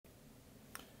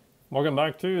Welcome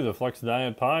back to the Flex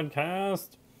Diet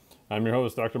Podcast. I'm your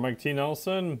host, Dr. Mike T.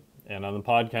 Nelson, and on the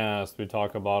podcast, we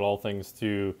talk about all things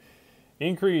to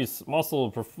increase muscle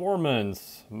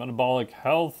performance, metabolic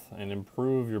health, and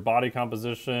improve your body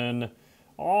composition,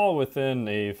 all within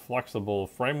a flexible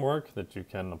framework that you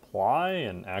can apply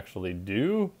and actually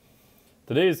do.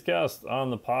 Today's guest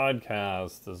on the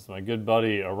podcast is my good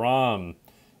buddy, Aram.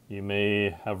 You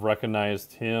may have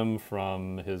recognized him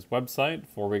from his website,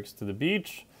 4 Weeks to the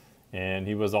Beach. And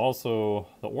he was also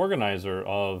the organizer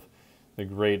of the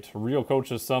great Real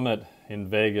Coaches Summit in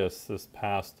Vegas this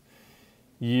past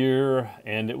year,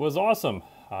 and it was awesome.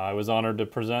 I was honored to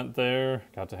present there,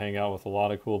 got to hang out with a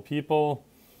lot of cool people.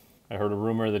 I heard a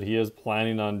rumor that he is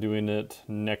planning on doing it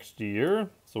next year,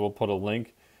 so we'll put a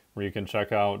link where you can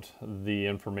check out the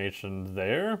information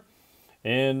there.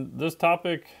 And this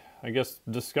topic, I guess,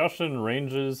 discussion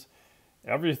ranges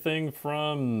everything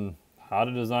from how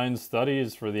to design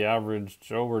studies for the average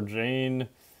Joe or Jane,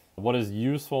 what is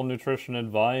useful nutrition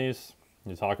advice.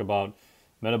 You talk about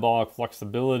metabolic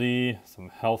flexibility, some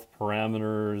health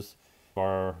parameters,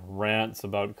 our rants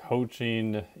about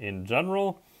coaching in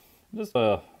general. Just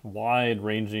a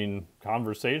wide-ranging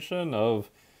conversation of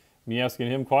me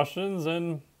asking him questions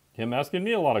and him asking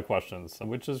me a lot of questions,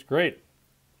 which is great.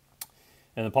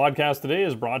 And the podcast today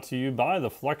is brought to you by the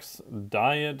Flex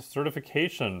Diet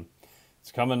Certification.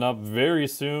 It's coming up very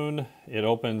soon. It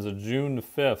opens June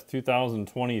 5th,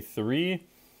 2023,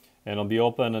 and it'll be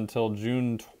open until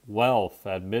June 12th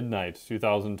at midnight,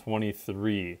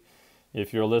 2023.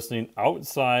 If you're listening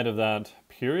outside of that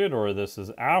period, or this is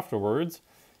afterwards,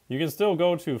 you can still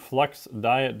go to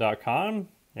flexdiet.com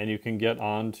and you can get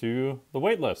onto the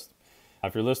waitlist.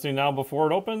 If you're listening now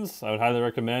before it opens, I would highly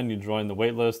recommend you join the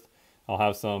waitlist. I'll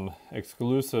have some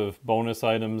exclusive bonus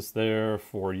items there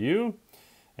for you.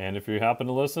 And if you happen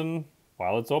to listen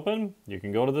while it's open, you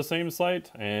can go to the same site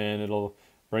and it'll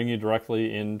bring you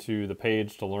directly into the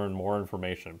page to learn more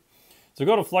information. So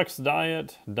go to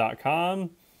flexdiet.com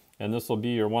and this will be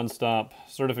your one-stop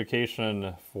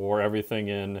certification for everything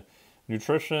in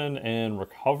nutrition and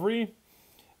recovery.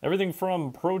 Everything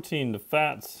from protein to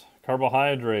fats,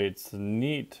 carbohydrates,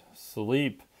 NEAT,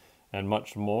 sleep, and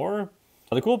much more.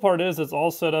 The cool part is it's all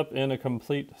set up in a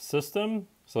complete system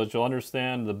so that you'll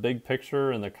understand the big picture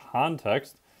and the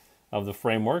context of the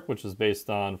framework, which is based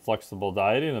on flexible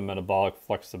dieting and metabolic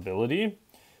flexibility.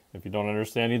 If you don't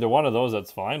understand either one of those, that's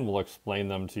fine. We'll explain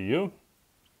them to you.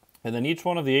 And then each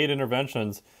one of the 8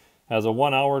 interventions has a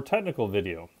 1-hour technical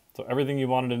video. So everything you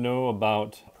wanted to know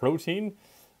about protein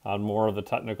on more of the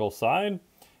technical side.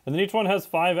 And then each one has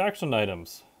 5 action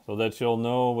items so that you'll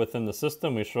know within the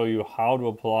system. We show you how to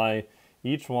apply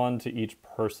each one to each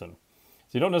person.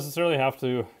 So you don't necessarily have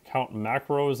to count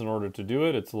macros in order to do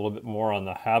it. It's a little bit more on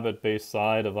the habit-based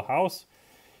side of the house.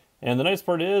 And the nice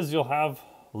part is you'll have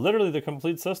literally the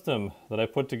complete system that I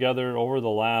put together over the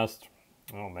last,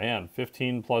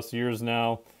 15 plus years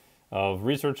now of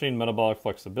researching metabolic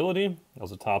flexibility. That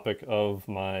was a topic of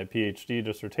my PhD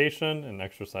dissertation in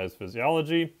exercise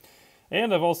physiology.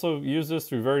 And I've also used this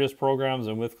through various programs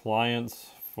and with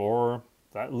clients for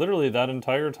literally that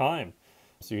entire time.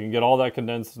 So you can get all that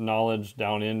condensed knowledge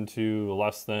down into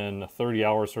less than a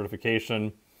 30-hour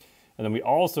certification. And then we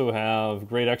also have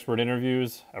great expert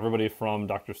interviews, everybody from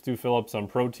Dr. Stu Phillips on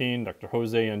protein, Dr.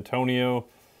 Jose Antonio,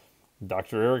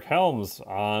 Dr. Eric Helms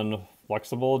on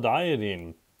flexible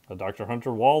dieting, Dr.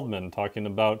 Hunter Waldman talking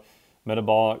about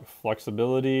metabolic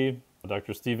flexibility,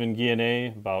 Dr. Stephen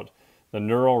Guillenet about the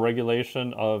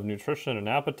neuroregulation of nutrition and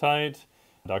appetite,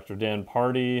 Dr. Dan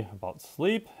Party about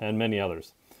sleep, and many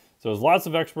others. So there's lots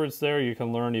of experts there you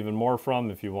can learn even more from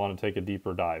if you want to take a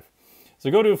deeper dive. So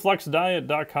go to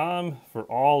flexdiet.com for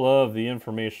all of the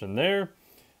information there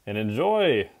and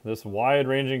enjoy this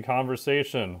wide-ranging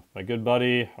conversation with my good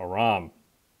buddy, Aram.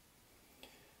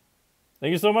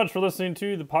 Thank you so much for listening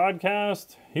to the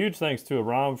podcast. Huge thanks to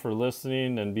Aram for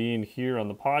listening and being here on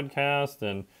the podcast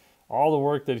and all the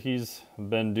work that he's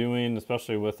been doing,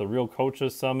 especially with the Real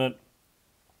Coaches Summit.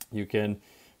 You can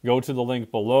go to the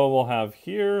link below we'll have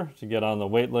here to get on the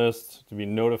wait list to be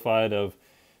notified of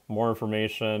more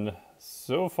information.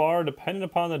 So far, depending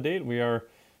upon the date, we are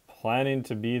planning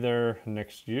to be there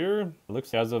next year. It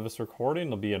looks as of this recording,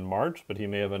 it'll be in March, but he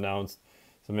may have announced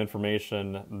some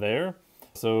information there.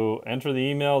 So enter the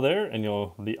email there and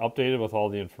you'll be updated with all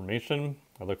the information.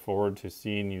 I look forward to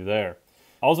seeing you there.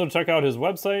 Also check out his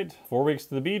website, 4 Weeks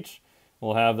to the Beach.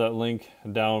 We'll have that link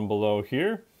down below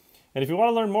here. And if you want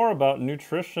to learn more about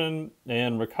nutrition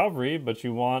and recovery, but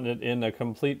you want it in a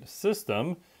complete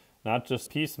system, not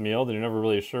just piecemeal, then you're never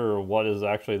really sure what is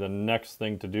actually the next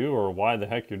thing to do or why the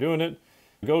heck you're doing it,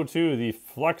 Go to the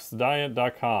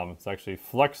flexdiet.com. It's actually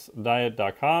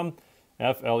flexdiet.com,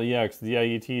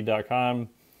 flexdiet.com.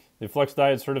 The Flex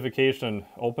Diet certification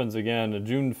opens again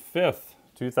June 5th,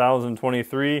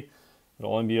 2023.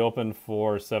 It'll only be open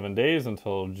for 7 days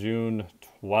until June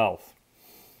 12th.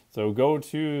 So go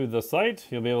to the site.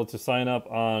 You'll be able to sign up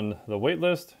on the wait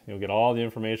list. You'll get all the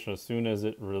information as soon as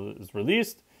it is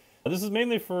released. This is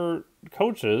mainly for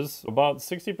coaches. About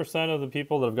 60% of the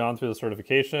people that have gone through the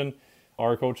certification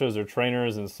are coaches or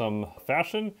trainers in some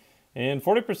fashion, and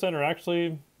 40% are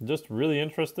actually just really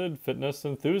interested fitness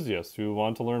enthusiasts who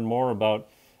want to learn more about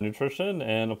nutrition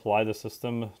and apply the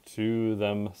system to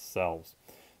themselves.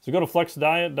 So go to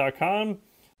flexdiet.com.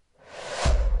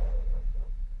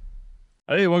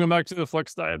 Hey, welcome back to the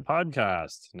Flex Diet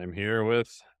Podcast. And I'm here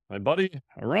with my buddy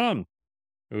Aram,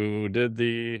 who did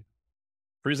the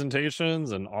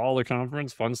presentations and all the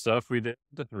conference fun stuff we did,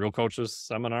 the Real Coaches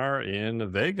seminar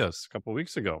in Vegas a couple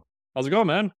weeks ago. How's it going,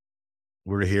 man?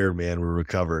 We're here, man. We're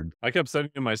recovered. I kept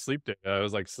sending you my sleep data. I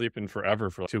was like sleeping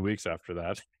forever for like 2 weeks after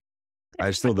that.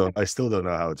 I still don't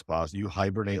know how it's possible. You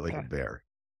hibernate like a bear.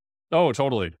 Oh,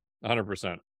 totally.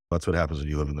 100%. That's what happens when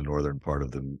you live in the northern part of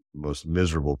the most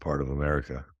miserable part of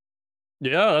America.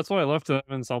 Yeah, that's why I left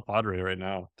in South Padre right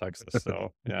now, Texas.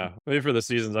 So yeah, wait for the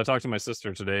seasons. I talked to my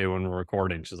sister today when we're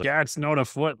recording. She's like, "Yeah, it snowed a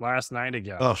foot last night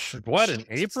again." Oh, like, what, in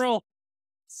April?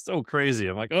 So crazy.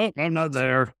 I'm like, oh, I'm not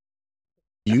there.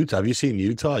 Utah. Have you seen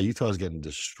Utah? Utah's getting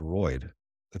destroyed.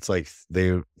 It's like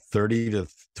they're 20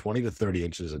 to 30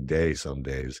 inches a day some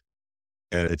days.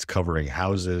 And it's covering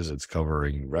houses. It's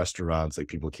covering restaurants. Like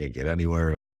people can't get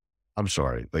anywhere. I'm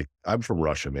sorry. Like I'm from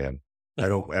Russia, man. I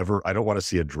don't want to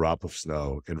see a drop of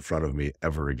snow in front of me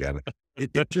ever again.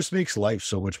 It just makes life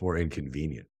so much more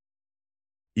inconvenient.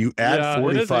 You add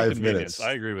 45 minutes.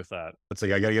 I agree with that. It's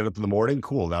like, I got to get up in the morning.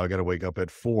 Cool. Now I got to wake up at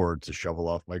 4 to shovel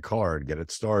off my car and get it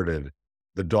started.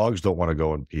 The dogs don't want to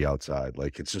go and pee outside.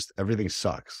 Like it's just, everything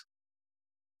sucks.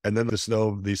 And then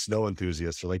these snow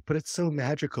enthusiasts are like, but it's so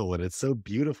magical and it's so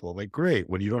beautiful. I'm like, great,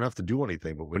 when you don't have to do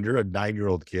anything. But when you're a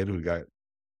 9-year-old kid who got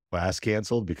class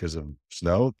canceled because of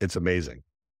snow, it's amazing.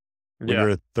 When you're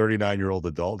a 39-year-old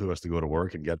adult who has to go to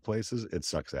work and get places, it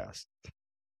sucks ass.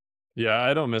 Yeah,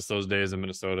 I don't miss those days in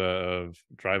Minnesota of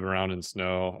driving around in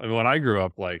snow. I mean, when I grew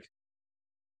up, like,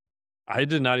 I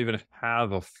did not even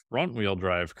have a front wheel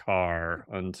drive car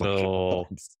until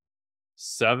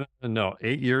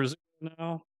 8 years ago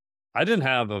now. I didn't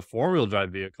have a 4-wheel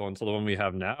drive vehicle until the one we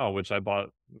have now, which I bought,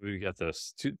 we got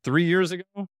this 3 years ago.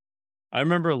 I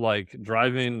remember like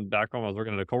driving back home. I was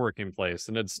working at a co-working place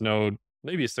and it snowed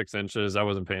maybe 6 inches. I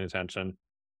wasn't paying attention.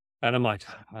 And I'm like,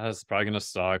 that's probably going to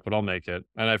suck, but I'll make it.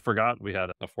 And I forgot we had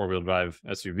a 4-wheel drive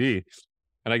SUV.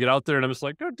 And I get out there and I'm just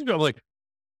like, I'm like,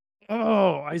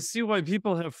 oh, I see why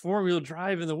people have 4-wheel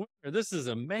drive in the winter. This is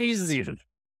amazing.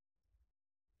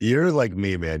 You're like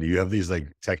me, man. You have these like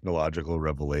technological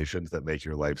revelations that make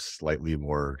your life slightly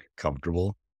more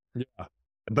comfortable. Yeah.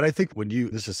 But I think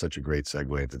this is such a great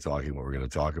segue into talking what we're going to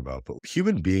talk about, but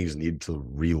human beings need to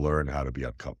relearn how to be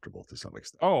uncomfortable to some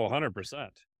extent. Oh, 100%.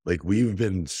 Like we've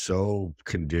been so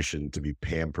conditioned to be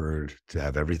pampered, to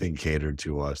have everything catered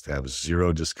to us, to have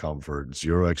zero discomfort,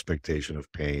 zero expectation of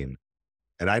pain.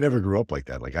 And I never grew up like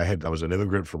that. Like I was an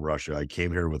immigrant from Russia. I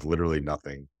came here with literally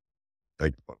nothing.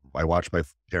 Like I watched my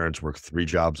parents work 3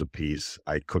 jobs apiece.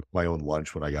 I cooked my own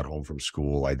lunch when I got home from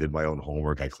school. I did my own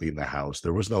homework. I cleaned the house.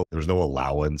 There was no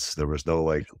allowance. There was no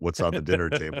like, what's on the dinner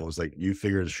table. It was like, you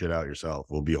figure this shit out yourself.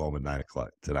 We'll be home at 9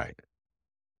 o'clock tonight.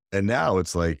 And now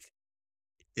it's like,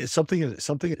 it's something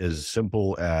as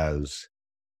simple as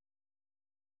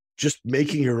just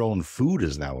making your own food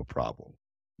is now a problem.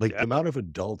 Like the amount of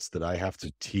adults that I have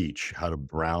to teach how to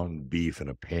brown beef in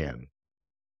a pan.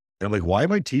 And I'm like, why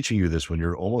am I teaching you this when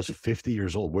you're almost 50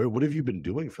 years old? What have you been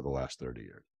doing for the last 30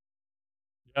 years?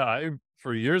 Yeah,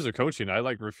 for years of coaching, I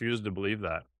like refused to believe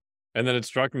that. And then it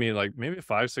struck me like maybe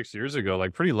 5-6 years ago,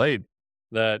 like pretty late,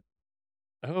 that,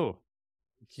 oh,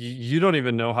 you don't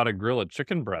even know how to grill a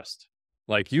chicken breast.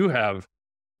 Like you have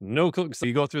no clue. So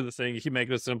you go through the thing, you make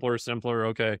it simpler.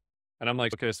 Okay. And I'm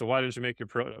like, okay, so why didn't you make your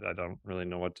I don't really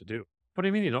know what to do. What do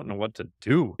you mean you don't know what to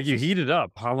do? You heat it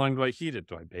up. How long do I heat it?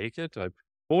 Do I bake it? Well,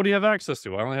 what do you have access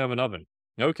to? I only have an oven.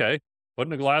 Okay. Put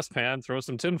in a glass pan, throw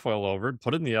some tinfoil over it,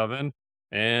 put it in the oven,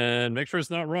 and make sure it's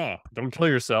not raw. Don't kill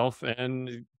yourself.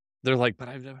 And they're like, but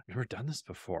I've never done this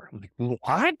before. I'm like,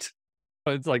 what?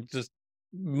 It's like just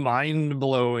mind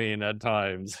blowing at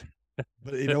times.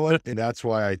 But you know what? And that's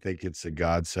why I think it's a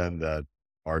godsend that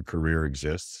our career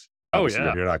exists. Oh, Obviously,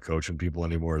 yeah. You're not coaching people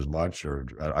anymore as much, or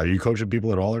are you coaching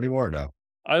people at all anymore or no?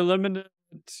 I limited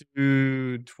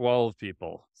to 12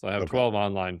 people. So I have Okay. 12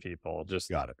 online people.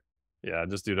 Got it.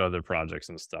 Just due to other projects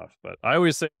and stuff. But I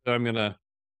always say that I'm going to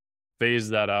phase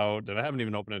that out. And I haven't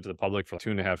even opened it to the public for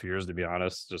 2.5 years, to be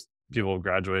honest. Just people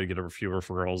graduate, get a few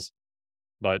referrals.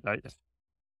 But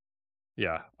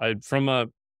from a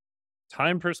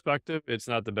time perspective, it's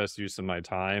not the best use of my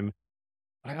time.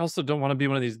 I also don't want to be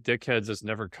one of these dickheads that's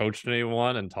never coached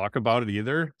anyone and talk about it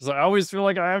either. So I always feel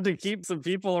like I have to keep some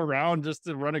people around just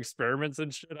to run experiments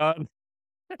and shit on.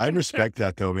 I respect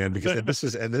that though, man, because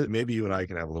maybe you and I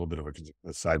can have a little bit of a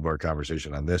sidebar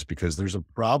conversation on this, because there's a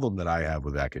problem that I have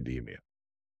with academia.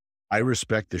 I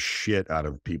respect the shit out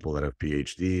of people that have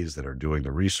PhDs, that are doing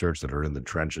the research, that are in the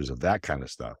trenches of that kind of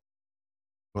stuff.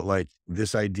 But like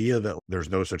this idea that there's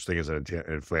no such thing as an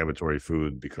inflammatory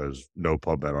food because no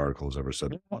PubMed article has ever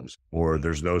said it was, or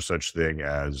there's no such thing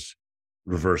as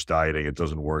reverse dieting, it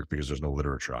doesn't work because there's no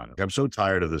literature on it. I'm so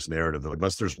tired of this narrative that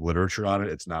unless there's literature on it,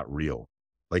 it's not real.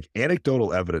 Like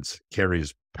anecdotal evidence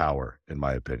carries power, in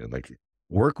my opinion. Like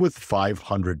work with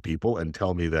 500 people and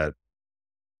tell me that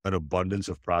an abundance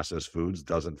of processed foods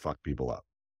doesn't fuck people up.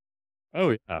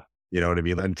 Oh, yeah. You know what I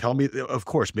mean? And tell me, of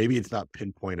course, maybe it's not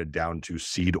pinpointed down to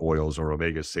seed oils or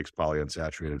omega-6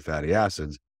 polyunsaturated fatty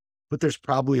acids, but there's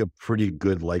probably a pretty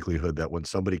good likelihood that when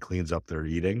somebody cleans up their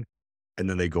eating and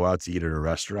then they go out to eat at a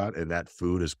restaurant and that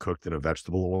food is cooked in a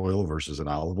vegetable oil versus an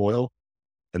olive oil,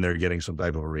 and they're getting some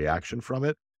type of a reaction from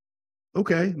it,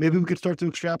 okay, maybe we could start to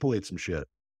extrapolate some shit.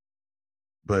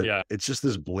 But it's just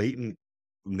this blatant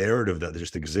narrative that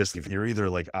just exists. If you're either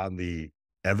like on the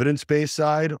evidence-based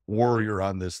side or you're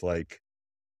on this like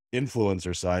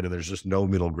influencer side, and there's just no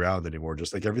middle ground anymore,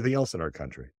 just like everything else in our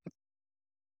country.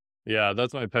 Yeah,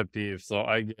 that's my pet peeve. So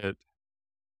I get,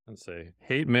 let's say,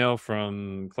 hate mail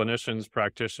from clinicians,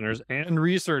 practitioners, and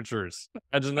researchers.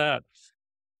 Imagine that.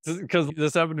 Because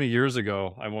this happened to me years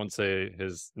ago. I won't say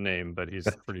his name, but he's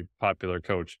a pretty popular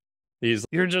coach.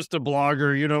 You're just a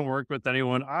blogger. You don't work with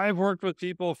anyone. I've worked with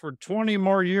people for 20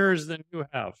 more years than you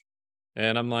have.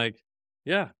 And I'm like,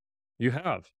 yeah, you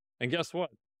have. And guess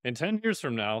what? In 10 years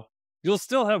from now, you'll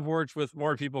still have worked with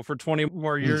more people for 20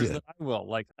 more years than I will.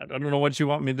 Like, I don't know what you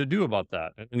want me to do about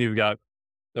that. And you've got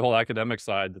the whole academic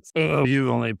side that's, oh,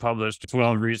 you only published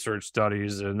 12 research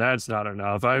studies and that's not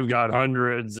enough. I've got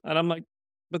hundreds. And I'm like,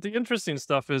 but the interesting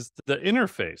stuff is the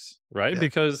interface, right? Yeah.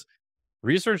 Because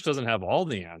research doesn't have all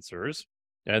the answers.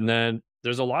 And then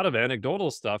there's a lot of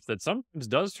anecdotal stuff that sometimes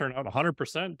does turn out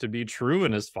 100% to be true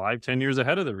and is 5-10 years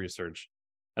ahead of the research.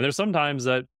 And there's sometimes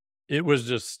that it was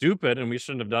just stupid and we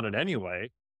shouldn't have done it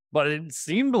anyway, but it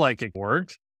seemed like it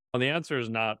worked. And the answer is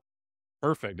not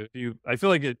perfect. I feel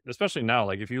like it, especially now,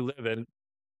 like if you live in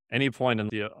any point in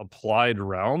the applied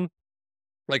realm,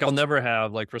 like I'll never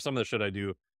have, like for some of the shit I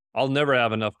do, I'll never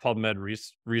have enough PubMed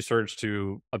research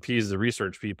to appease the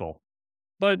research people.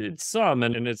 But it's some,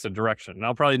 and it's a direction. And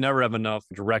I'll probably never have enough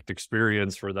direct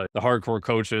experience for the hardcore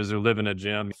coaches who live in a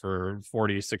gym for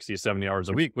 40, 60, 70 hours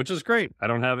a week, which is great. I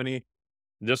don't have any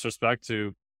disrespect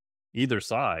to either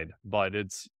side, but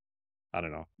I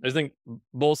don't know. I think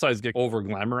both sides get over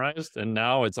glamorized. And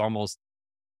now it's almost,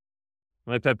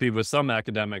 my pet peeve with some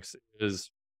academics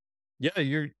is, yeah,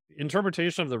 your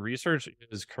interpretation of the research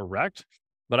is correct.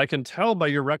 But I can tell by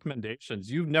your recommendations,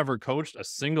 you've never coached a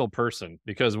single person,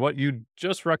 because what you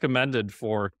just recommended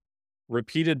for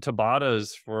repeated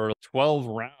Tabatas for 12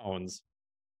 rounds,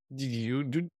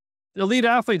 elite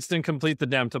athletes didn't complete the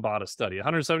damn Tabata study.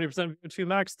 170% VO2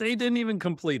 max, they didn't even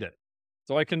complete it.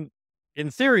 So I can, in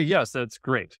theory, yes, that's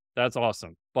great. That's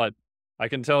awesome. But I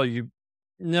can tell you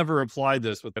never applied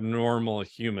this with a normal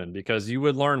human, because you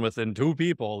would learn within 2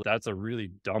 people, that's a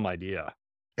really dumb idea.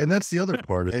 And that's the other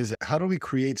part is, how do we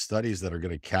create studies that are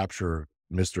going to capture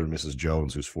Mr. and Mrs.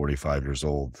 Jones, who's 45 years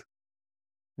old?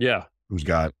 Yeah. Who's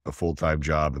got a full-time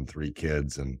job and 3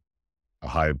 kids and a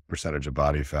high percentage of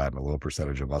body fat and a low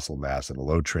percentage of muscle mass and a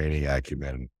low training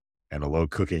acumen and a low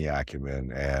cooking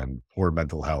acumen and poor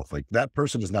mental health. Like that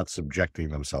person is not subjecting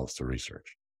themselves to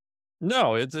research.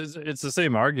 No, it's the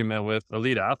same argument with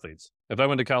elite athletes. If I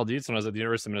went to Cal Dietz when I was at the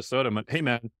University of Minnesota, I'm like, hey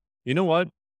man, you know what?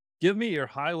 Give me your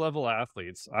high level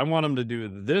athletes. I want them to do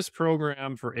this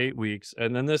program for 8 weeks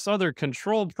and then this other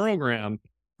controlled program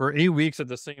for 8 weeks at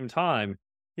the same time.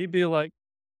 He'd be like,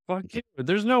 fuck you.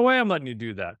 There's no way I'm letting you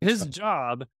do that. His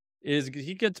job is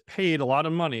he gets paid a lot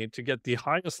of money to get the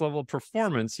highest level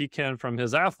performance he can from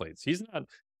his athletes. He's not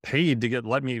paid to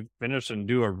let me finish and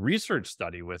do a research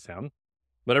study with him.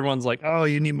 But everyone's like, oh,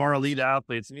 you need more elite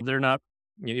athletes. They're not,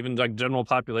 even like general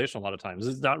population a lot of times.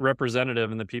 It's not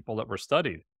representative in the people that were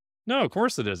studied. No, of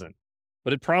course it isn't.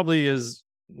 But it probably is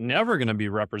never going to be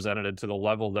represented to the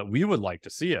level that we would like to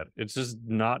see it. It's just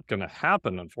not going to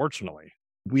happen, unfortunately.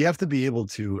 We have to be able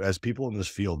to, as people in this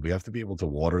field, we have to be able to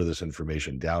water this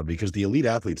information down because the elite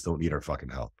athletes don't need our fucking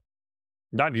help.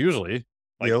 Not usually.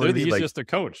 Like, You know what they're I the mean? Like, easiest to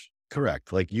coach.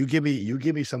 correct. Like you give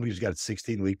me somebody who's got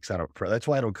 16 weeks out of that's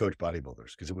why I don't coach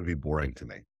bodybuilders, because it would be boring to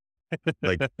me.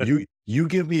 Like you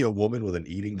give me a woman with an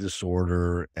eating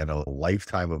disorder and a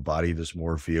lifetime of body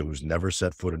dysmorphia who's never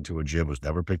set foot into a gym, who's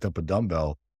never picked up a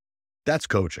dumbbell. That's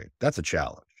coaching. That's a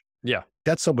challenge. Yeah.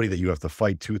 That's somebody that you have to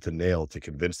fight tooth and nail to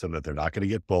convince them that they're not going to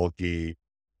get bulky,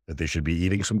 that they should be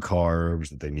eating some carbs,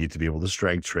 that they need to be able to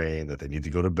strength train, that they need to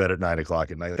go to bed at 9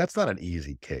 o'clock at night. That's not an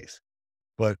easy case,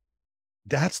 but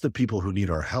that's the people who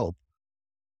need our help.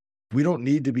 We don't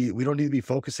need to be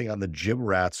focusing on the gym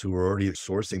rats who are already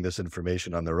sourcing this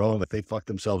information on their own. If they fuck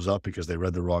themselves up because they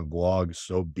read the wrong blog,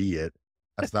 so be it.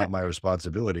 That's not my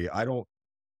responsibility. I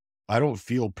don't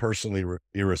feel personally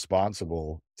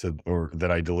irresponsible or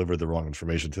that I delivered the wrong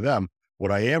information to them.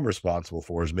 What I am responsible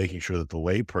for is making sure that the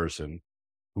layperson,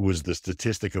 who is the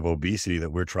statistic of obesity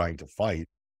that we're trying to fight,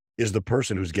 is the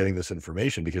person who's getting this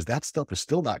information, because that stuff is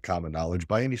still not common knowledge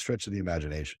by any stretch of the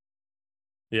imagination.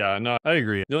 Yeah, no, I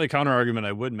agree. The only counter argument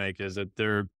I would make is that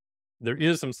there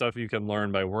is some stuff you can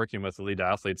learn by working with elite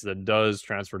athletes that does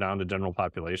transfer down to general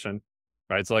population,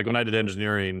 right? So like when I did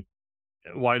engineering,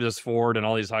 why does Ford and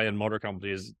all these high-end motor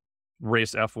companies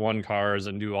race F1 cars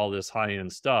and do all this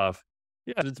high-end stuff?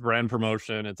 Yeah, it's brand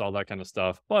promotion, it's all that kind of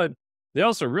stuff. But they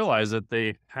also realized that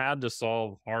they had to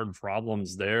solve hard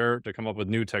problems there to come up with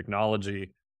new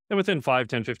technology that within 5,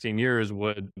 10, 15 years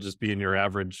would just be in your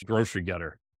average grocery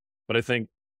getter. But I think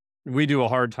we do a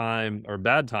hard time or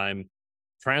bad time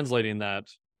translating that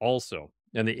also.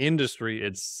 And the industry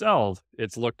itself,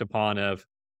 it's looked upon as,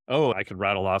 oh, I could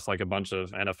rattle off like a bunch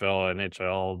of NFL,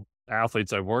 NHL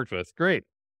athletes I've worked with. Great.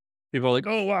 People are like,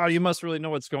 oh, wow, you must really know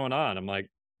what's going on. I'm like,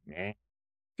 eh.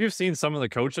 If you've seen some of the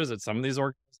coaches at some of these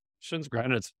organizations,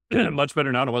 granted, it's much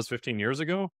better now than it was 15 years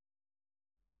ago.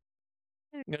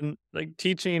 And like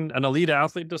teaching an elite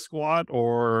athlete to squat,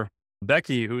 or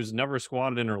Becky, who's never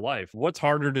squatted in her life, what's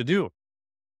harder to do?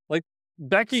 Like,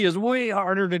 Becky is way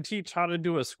harder to teach how to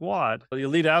do a squat. The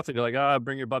elite athlete, you're like,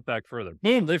 bring your butt back further.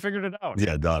 Boom, they figured it out.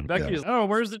 Yeah, done. Becky is, oh,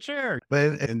 where's the chair?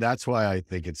 And that's why I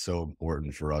think it's so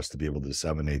important for us to be able to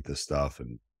disseminate this stuff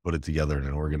and put it together in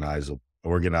an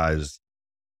organized,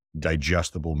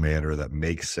 digestible manner that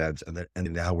makes sense.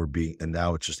 And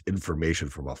now it's just information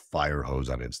from a fire hose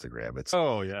on Instagram. It's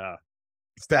oh yeah,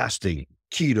 fasting,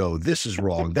 keto, this is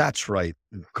wrong, that's right,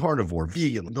 carnivore,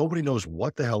 vegan. Nobody knows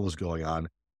what the hell is going on.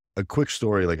 A quick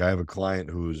story, like I have a client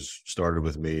who's started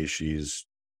with me. She's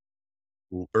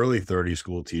early 30s,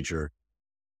 school teacher.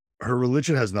 Her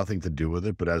religion has nothing to do with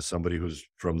it, but as somebody who's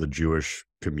from the Jewish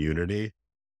community,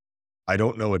 I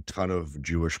don't know a ton of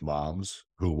Jewish moms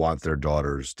who want their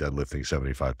daughters deadlifting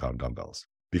 75-pound dumbbells,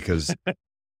 because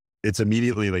it's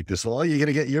immediately like this, oh,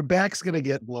 your back's going to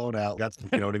get blown out. That's,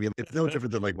 you know what I mean? It's no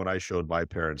different than like when I showed my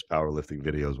parents powerlifting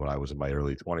videos when I was in my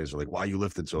early 20s. They're like, why you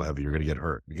lifted so heavy? You're going to get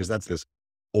hurt. Because that's this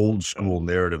old school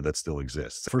narrative that still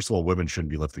exists. First of all, women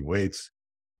shouldn't be lifting weights.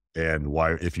 And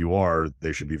why, if you are,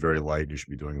 they should be very light. You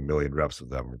should be doing 1,000,000 reps with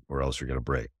them, or else you're going to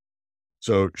break.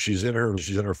 So she's in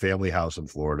her family house in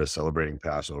Florida celebrating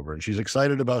Passover, and she's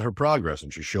excited about her progress,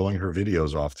 and she's showing her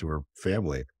videos off to her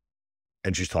family.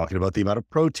 And she's talking about the amount of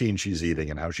protein she's eating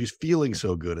and how she's feeling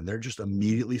so good. And they're just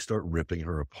immediately start ripping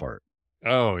her apart.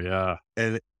 Oh yeah.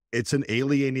 And it's an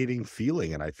alienating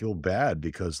feeling. And I feel bad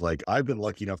because like I've been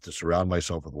lucky enough to surround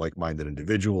myself with like-minded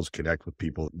individuals, connect with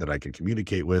people that I can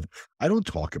communicate with. I don't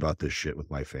talk about this shit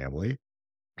with my family.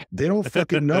 They don't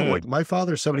fucking know. Like my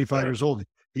father's 75 years old.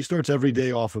 He starts every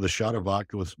day off with a shot of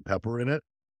vodka with some pepper in it,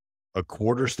 a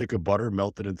quarter stick of butter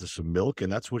melted into some milk.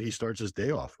 And that's what he starts his day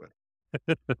off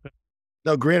with.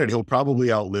 Now, granted, he'll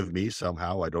probably outlive me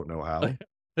somehow. I don't know how,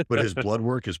 but his blood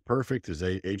work is perfect. His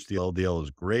HDL is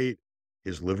great.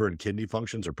 His liver and kidney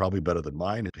functions are probably better than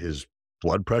mine. His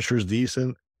blood pressure is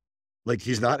decent. Like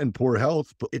he's not in poor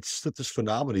health, but it's this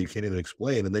phenomenon you can't even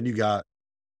explain. And then you got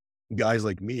guys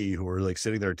like me who are like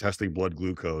sitting there testing blood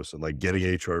glucose and like getting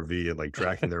HRV and like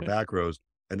tracking their macros.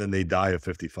 And then they die at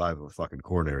 55 of a fucking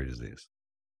coronary disease.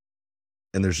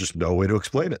 And there's just no way to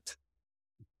explain it.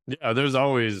 Yeah, there's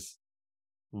always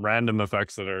random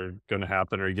effects that are going to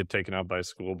happen, or you get taken out by a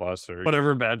school bus or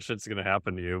whatever bad shit's going to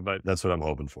happen to you. But that's what I'm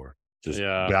hoping for. Just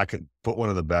yeah, put one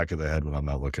in the back of the head when I'm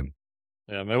not looking.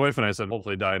 Yeah, my wife and I said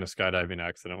hopefully die in a skydiving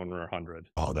accident when we're 100.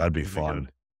 Oh, that'd be fun.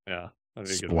 Yeah, that'd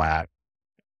be splat.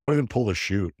 Don't even pull the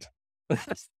chute.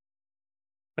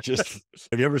 Just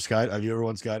have you ever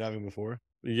won skydiving before?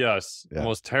 Yes. Yeah.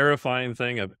 Most terrifying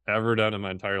thing I've ever done in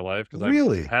my entire life because I'm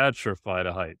Really? petrified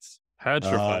of heights.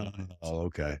 Petrified of heights. Oh,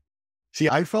 okay. See,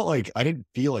 I felt like I didn't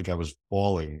feel like I was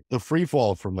falling. The free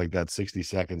fall from like that 60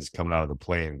 seconds coming out of the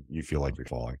plane, you feel like you're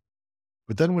falling.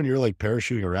 But then when you're like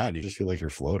parachuting around, you just feel like you're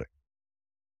floating.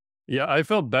 Yeah, I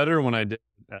felt better when I did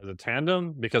it as a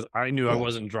tandem because I knew I Yeah.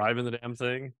 wasn't driving the damn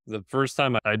thing. The first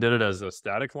time I did it as a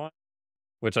static line,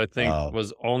 which I think Uh,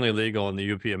 was only legal in the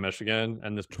UP of Michigan,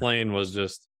 and this plane was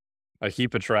just a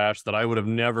heap of trash that I would have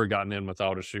never gotten in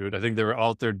without a chute. I think they were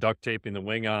out there duct taping the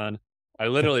wing on. I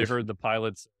literally heard the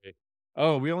pilot say,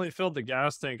 "Oh, we only filled the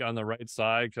gas tank on the right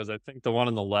side because I think the one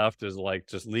on the left is like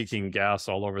just leaking gas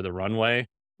all over the runway.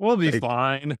 We'll be like,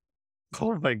 fine."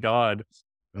 Oh my God.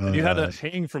 And you had to uh,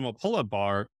 hang from a pull-up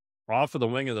bar off of the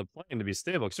wing of the plane to be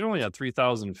stable because you're only at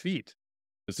 3,000 feet.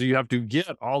 So you have to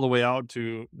get all the way out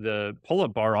to the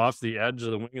pull-up bar off the edge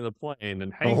of the wing of the plane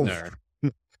and hang oh, there.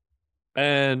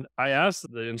 And I asked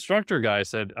the instructor guy, I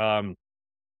said,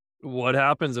 what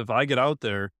happens if I get out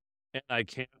there and I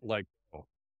can't let go?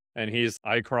 And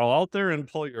I crawl out there and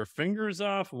pull your fingers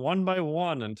off one by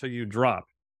one until you drop.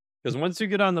 Because once you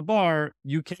get on the bar,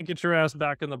 you can't get your ass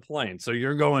back in the plane. So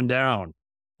you're going down.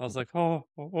 I was like, oh,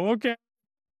 okay.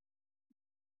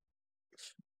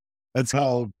 that's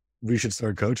how we should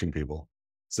start coaching people.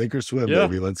 Sink or swim, Yeah.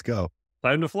 baby. Let's go.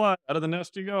 Time to fly. Out of the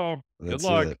nest you go. That's Good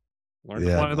luck. it. Learn to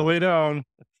fly on the way down.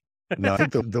 No, I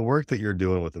think the work that you're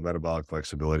doing with the metabolic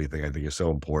flexibility thing, I think is so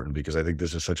important because I think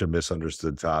this is such a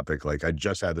misunderstood topic. Like I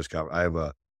just had this I have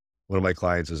one of my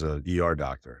clients is a ER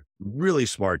doctor, really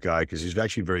smart guy because he's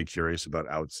actually very curious about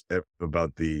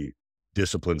about the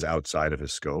disciplines outside of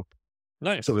his scope.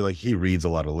 Nice. So he reads a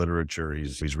lot of literature.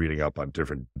 He's reading up on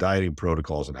different dieting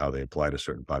protocols and how they apply to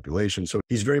certain populations. So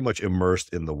he's very much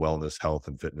immersed in the wellness, health,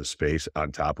 and fitness space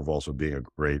on top of also being a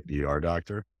great ER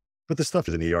doctor. But the stuff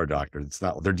is an ER doctor. It's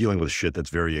not, they're dealing with shit that's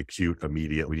very acute,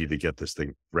 immediate. We need to get this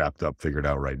thing wrapped up, figured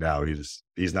out right now.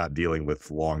 He's not dealing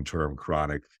with long-term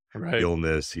chronic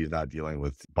illness. He's not dealing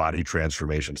with body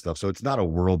transformation stuff. So it's not a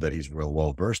world that he's real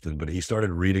well versed in, but he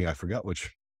started reading, I forgot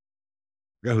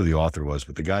who the author was,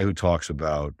 but the guy who talks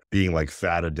about being like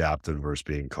fat adapted versus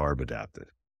being carb adapted.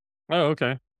 Oh,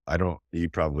 okay. You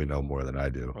probably know more than I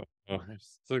do.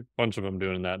 There's a bunch of them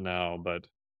doing that now, but.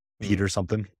 Peter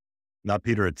something. Not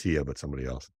Peter Attia, but somebody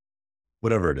else.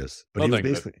 Whatever it is. But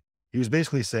he was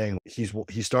basically saying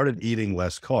he started eating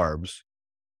less carbs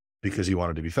because he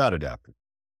wanted to be fat adapted.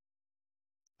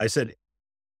 I said,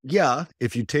 yeah,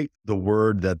 if you take the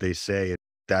word that they say,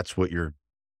 that's what your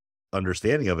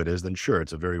understanding of it is, then sure,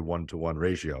 it's a very 1-to-1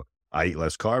 ratio. I eat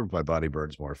less carbs, my body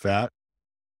burns more fat.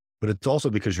 But it's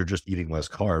also because you're just eating less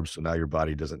carbs. So now your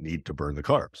body doesn't need to burn the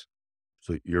carbs.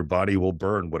 So your body will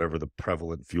burn whatever the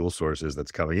prevalent fuel source is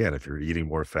that's coming in. If you're eating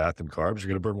more fat than carbs, you're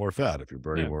going to burn more fat. If you're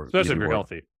burning more, especially if you're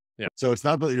healthy. Yeah. So it's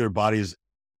not that your body's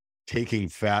taking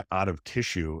fat out of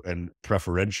tissue and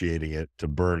preferentiating it to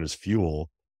burn as fuel.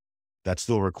 That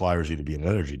still requires you to be in an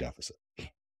energy deficit.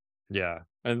 Yeah.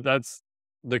 And that's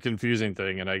the confusing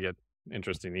thing. And I get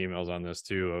interesting emails on this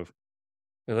too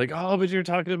they're like, oh, but you're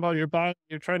talking about your body.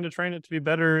 You're trying to train it to be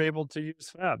better able to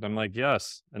use fat. And I'm like,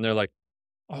 yes. And they're like,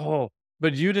 oh,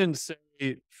 but you didn't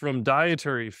say from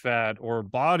dietary fat or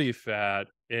body fat,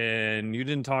 and you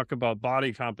didn't talk about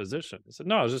body composition. I said,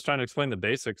 no, I was just trying to explain the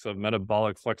basics of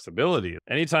metabolic flexibility.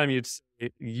 Anytime you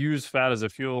use fat as a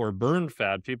fuel or burn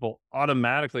fat, people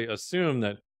automatically assume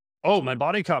that, oh, my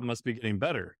body comp must be getting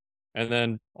better. And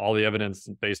then all the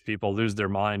evidence-based people lose their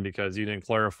mind because you didn't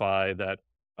clarify that,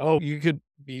 oh, you could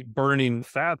be burning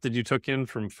fat that you took in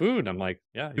from food. I'm like,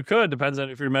 yeah, you could. Depends on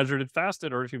if you measured it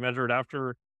fasted or if you measure it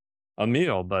after a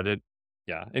meal. But and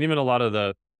even a lot of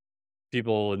the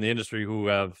people in the industry who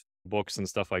have books and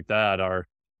stuff like that are,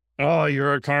 oh,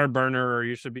 you're a carb burner or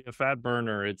you should be a fat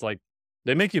burner. It's like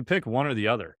they make you pick one or the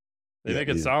other. They make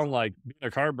it sound like being a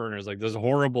carb burner is like this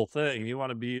horrible thing. You want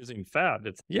to be using fat.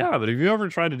 But if you ever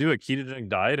try to do a ketogenic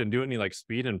diet and do any like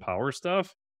speed and power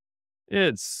stuff,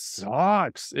 it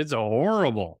sucks. It's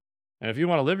horrible. And if you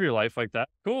want to live your life like that,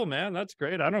 cool, man. That's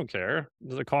great. I don't care.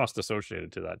 There's a cost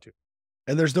associated to that too.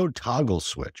 And there's no toggle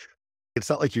switch. It's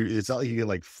not like you can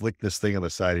like flick this thing on the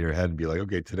side of your head and be like,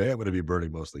 okay, today I'm going to be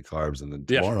burning mostly carbs and then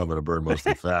tomorrow I'm going to burn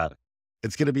mostly fat.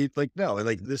 It's going to be like, no. And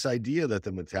like this idea that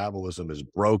the metabolism is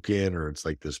broken or it's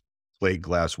like this plate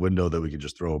glass window that we can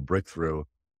just throw a brick through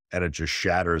and it just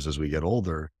shatters as we get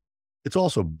older. It's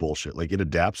also bullshit. Like it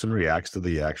adapts and reacts to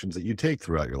the actions that you take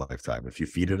throughout your lifetime. If you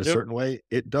feed it a certain way,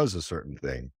 it does a certain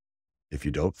thing. If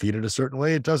you don't feed it a certain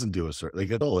way, it doesn't do a certain, like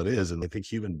that's all it is. And I think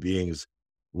human beings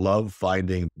love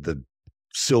finding the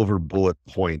silver bullet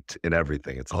point in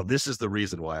everything. It's, oh, this is the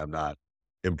reason why I'm not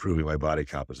improving my body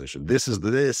composition.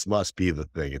 This must be the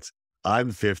thing.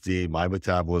 I'm 50. My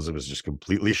metabolism is just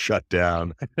completely shut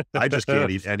down. I just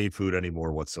can't eat any food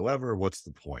anymore whatsoever. What's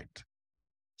the point?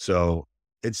 So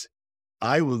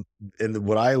and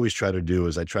what I always try to do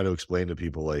is I try to explain to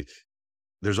people, like,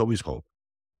 there's always hope.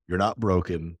 You're not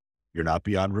broken. You're not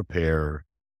beyond repair.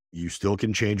 You still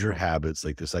can change your habits.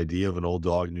 Like this idea of an old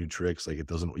dog, new tricks. Like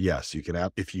yes, you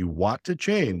can if you want to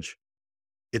change,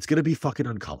 it's going to be fucking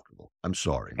uncomfortable. I'm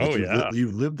sorry. Like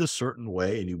you've lived a certain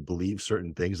way and you believe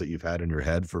certain things that you've had in your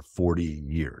head for 40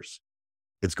 years.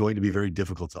 It's going to be very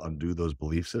difficult to undo those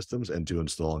belief systems and to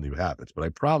install new habits. But I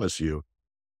promise you,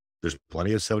 there's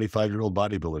plenty of 75-year-old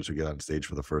bodybuilders who get on stage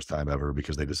for the first time ever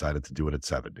because they decided to do it at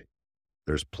 70.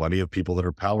 There's plenty of people that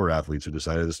are power athletes who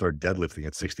decided to start deadlifting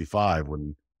at 65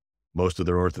 when most of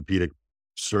their orthopedic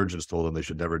surgeons told them they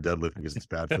should never deadlift because it's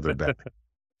bad for their back.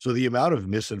 So the amount of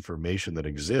misinformation that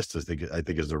exists, I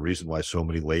think is the reason why so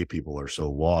many lay people are so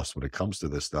lost when it comes to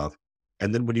this stuff.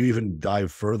 And then when you even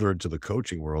dive further into the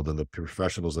coaching world and the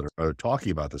professionals that are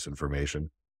talking about this information,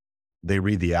 they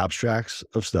read the abstracts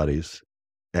of studies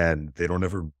and they don't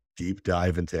ever deep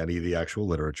dive into any of the actual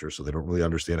literature. So they don't really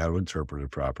understand how to interpret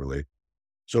it properly.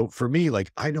 So for me,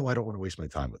 like, I know I don't want to waste my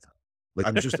time with that.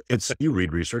 Like you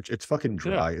read research, it's fucking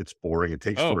dry. It's boring. It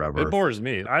takes forever. It bores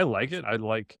me. I like it. I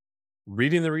like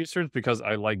reading the research because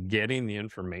I like getting the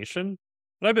information.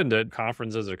 But I've been to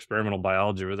conferences, experimental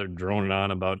biology, where they're droning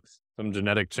on about some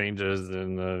genetic changes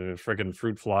in the freaking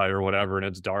fruit fly or whatever, and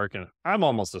it's dark, and I'm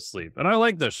almost asleep. And I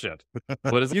like this shit.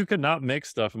 But you could not make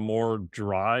stuff more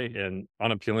dry and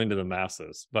unappealing to the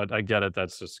masses. But I get it.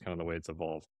 That's just kind of the way it's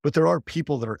evolved. But there are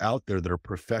people that are out there that are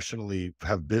professionally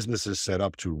have businesses set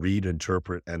up to read,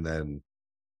 interpret, and then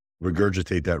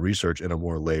regurgitate that research in a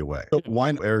more lay way. So why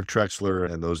Eric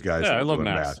Trexler and those guys? Yeah, I love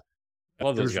Matt. I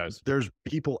love those guys. There's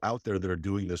people out there that are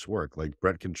doing this work, like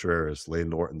Brett Contreras, Lane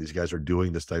Norton. These guys are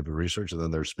doing this type of research and then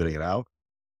they're spitting it out.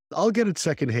 I'll get it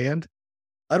secondhand.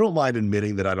 I don't mind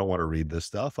admitting that I don't want to read this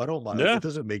stuff. I don't mind. Yeah. It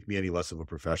doesn't make me any less of a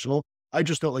professional. I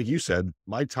just don't, like you said,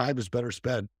 my time is better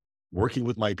spent working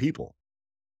with my people.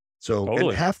 So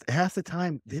and half the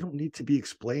time, they don't need to be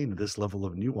explained this level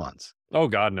of nuance. Oh,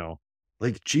 God, no.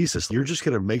 Like, Jesus, you're just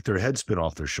going to make their head spin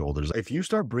off their shoulders. If you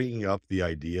start bringing up the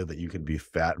idea that you can be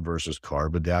fat versus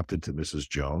carb adapted to Mrs.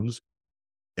 Jones,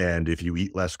 and if you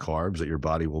eat less carbs, that your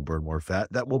body will burn more fat,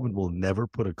 that woman will never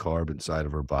put a carb inside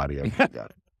of her body ever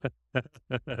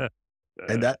again.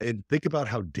 And think about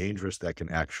how dangerous that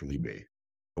can actually be,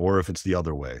 or if it's the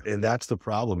other way. And that's the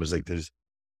problem is like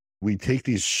we take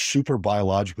these super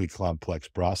biologically complex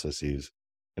processes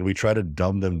and we try to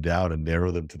dumb them down and narrow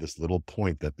them to this little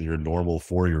point that your normal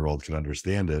 4-year-old can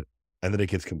understand it. And then it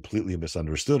gets completely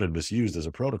misunderstood and misused as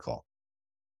a protocol.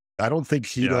 I don't think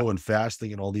keto and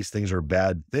fasting and all these things are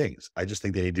bad things. I just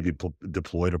think they need to be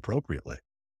deployed appropriately.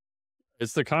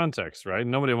 It's the context, right?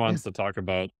 Nobody wants to talk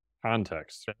about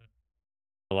context.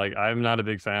 Like, I'm not a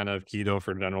big fan of keto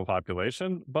for general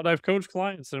population, but I've coached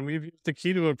clients and we've used the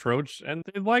keto approach and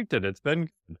they liked it. It's been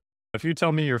good. If you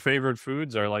tell me your favorite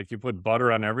foods are like you put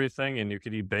butter on everything and you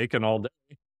could eat bacon all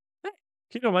day, hey,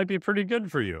 keto might be pretty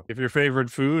good for you. If your favorite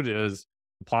food is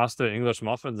pasta, English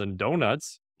muffins, and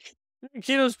donuts,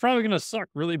 keto is probably going to suck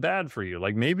really bad for you.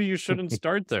 Like, maybe you shouldn't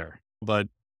start there. But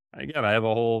again, I have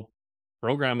a whole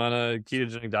program on a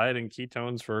ketogenic diet and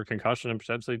ketones for concussion and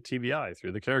potentially TBI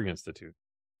through the Kerrigan Institute.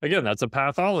 Again, that's a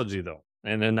pathology though.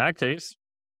 And in that case,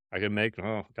 I could make,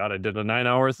 I did a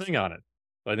 9-hour thing on it.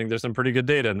 I think there's some pretty good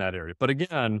data in that area. But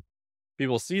again,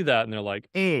 people see that and they're like,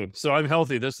 so I'm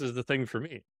healthy. This is the thing for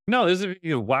me. No, this is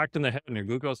you whacked in the head and your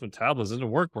glucose metabolism doesn't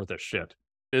work worth a shit.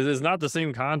 It is not the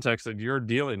same context that you're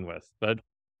dealing with, but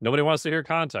nobody wants to hear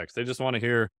context. They just want to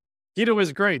hear keto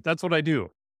is great. That's what I do.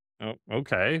 Oh,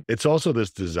 okay. It's also this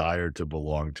desire to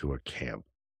belong to a camp.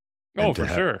 Oh, for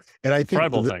sure. And I think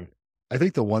tribal thing. I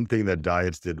think the one thing that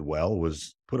diets did well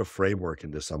was put a framework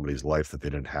into somebody's life that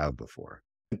they didn't have before.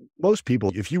 Most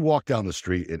people, if you walk down the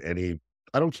street in any,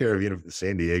 I don't care if you're in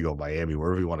San Diego, Miami,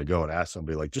 wherever you want to go and ask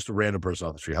somebody, like just a random person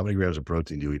off the street, how many grams of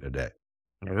protein do you eat in a day?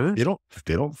 They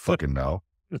don't fucking know.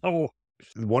 No.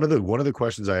 One of the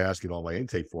questions I ask in all my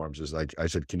intake forms is I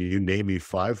said, can you name me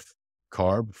 5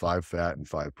 carb, 5 fat, and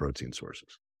 5 protein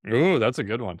sources? Ooh, that's a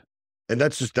good one. And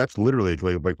that's literally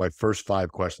like my first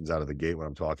 5 questions out of the gate when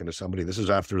I'm talking to somebody. This is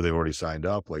after they've already signed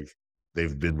up. Like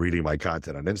they've been reading my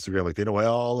content on Instagram. Like they know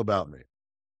all about me.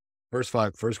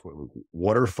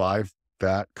 What are 5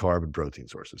 fat, carb, and protein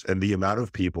sources? And the amount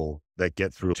of people that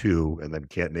get through 2 and then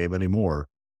can't name any more,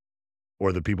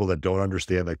 or the people that don't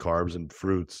understand that carbs and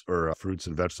fruits or fruits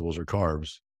and vegetables are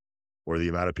carbs, or the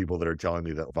amount of people that are telling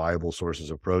me that viable sources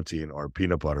of protein are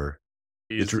peanut butter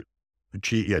It's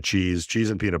cheese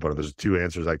and peanut butter. There's two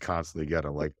answers I constantly get.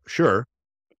 I'm like, sure,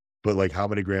 but like, how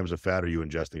many grams of fat are you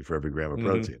ingesting for every gram of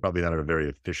protein? Probably not a very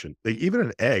efficient. Like, even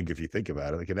an egg, if you think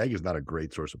about it, like an egg is not a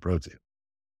great source of protein.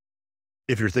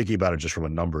 If you're thinking about it just from a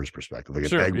numbers perspective,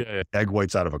 like egg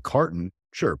whites out of a carton,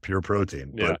 sure, pure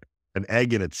protein, but an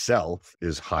egg in itself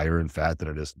is higher in fat than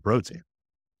it is in protein.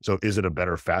 So is it a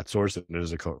better fat source than it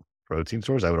is a protein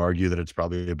source? I would argue that it's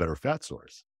probably a better fat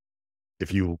source.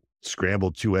 If you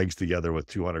scramble 2 eggs together with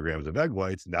 200 grams of egg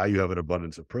whites, now you have an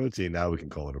abundance of protein. Now we can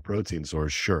call it a protein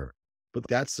source, sure. But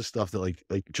that's the stuff that like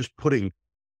just putting,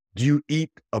 do you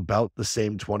eat about the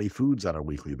same 20 foods on a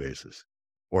weekly basis?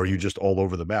 Or are you just all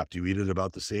over the map? Do you eat at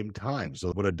about the same time?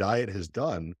 So what a diet has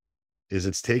done is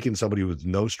it's taken somebody with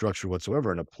no structure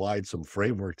whatsoever and applied some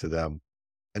framework to them.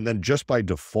 And then just by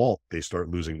default, they start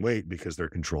losing weight because they're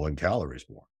controlling calories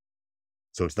more.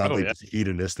 So it's not this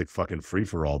hedonistic fucking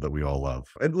free-for-all that we all love.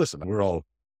 And listen, we're all,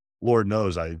 Lord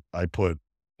knows, I put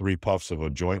 3 puffs of a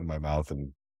joint in my mouth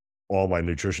and all my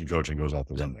nutrition coaching goes out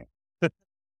the window.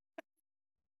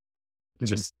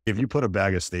 Just, if you put a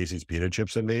bag of Stacy's peanut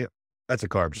chips in me, that's a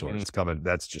carb source. It's coming.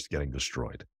 That's just getting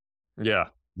destroyed. Yeah.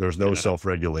 There's no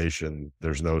self-regulation.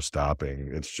 There's no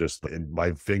stopping. It's just,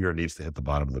 my finger needs to hit the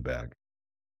bottom of the bag.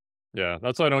 Yeah.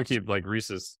 That's why I don't keep like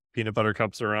Reese's peanut butter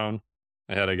cups around.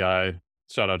 I had a guy,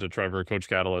 shout out to Trevor, Coach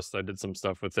Catalyst. I did some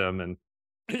stuff with him and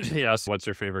he asked, what's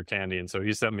your favorite candy? And so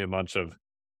he sent me a bunch of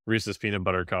Reese's peanut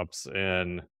butter cups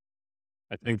and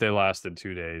I think they lasted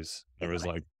 2 days. It was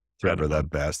like, Trevor, that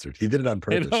bastard. He did it on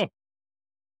purpose.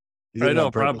 I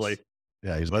know, probably.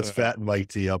 Yeah, let's fatten Mike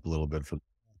T up a little bit for.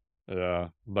 Yeah,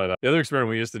 but the other experiment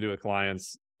we used to do with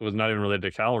clients was not even related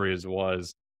to calories.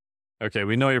 Was okay.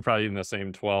 We know you're probably eating the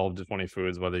same 12 to 20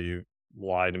 foods, whether you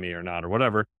lie to me or not or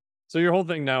whatever. So your whole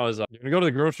thing now is you're gonna go to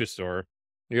the grocery store.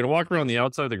 You're gonna walk around the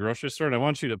outside of the grocery store, and I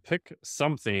want you to pick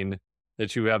something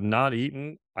that you have not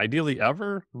eaten, ideally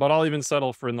ever, but I'll even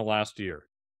settle for in the last year.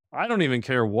 I don't even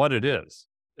care what it is.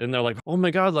 And they're like, oh my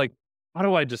God, like, how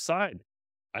do I decide?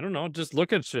 I don't know. Just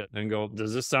look at shit and go,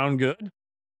 does this sound good?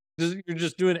 You're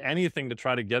just doing anything to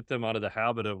try to get them out of the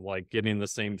habit of like getting the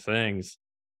same things.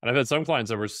 And I've had some clients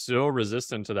that were so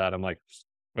resistant to that. I'm like,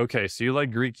 okay, so you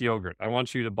like Greek yogurt. I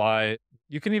want you to buy,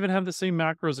 you can even have the same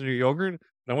macros in your yogurt,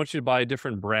 but I want you to buy a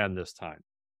different brand this time.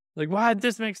 Like, what?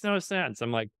 This makes no sense.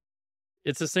 I'm like,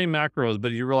 it's the same macros,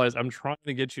 but you realize I'm trying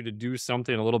to get you to do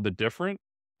something a little bit different.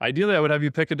 Ideally, I would have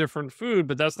you pick a different food,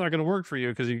 but that's not going to work for you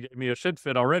because you gave me a shit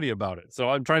fit already about it. So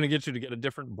I'm trying to get you to get a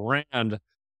different brand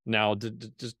now to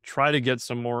just try to get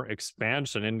some more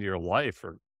expansion into your life,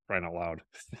 for crying out loud.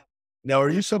 Now, are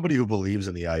you somebody who believes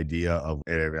in the idea of,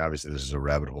 and obviously this is a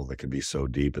rabbit hole that can be so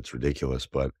deep, it's ridiculous,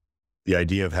 but the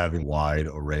idea of having a wide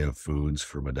array of foods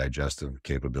from a digestive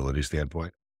capability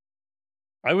standpoint?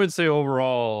 I would say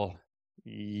overall,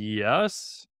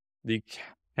 yes. The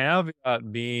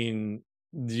caveat being,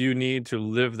 do you need to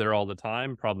live there all the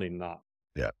time? Probably not.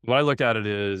 Yeah. What I look at it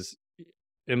is,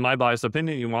 in my biased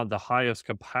opinion, you want the highest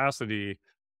capacity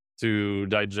to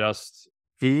digest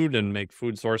food and make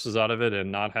food sources out of it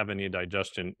and not have any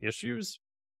digestion issues.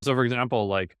 So for example,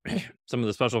 like some of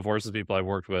the special forces people I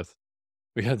worked with,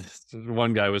 we had this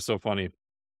one guy was so funny.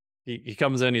 He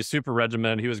comes in, he's super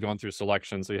regimented. He was going through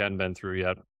selection, so he hadn't been through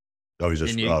yet. Oh, he's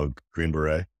just Green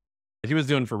Beret. He was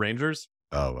doing for Rangers.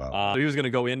 Oh, wow. So he was going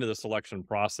to go into the selection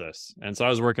process. And so I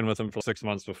was working with him for 6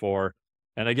 months before.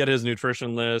 And I get his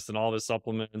nutrition list and all of his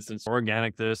supplements and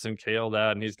organic this and kale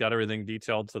that. And he's got everything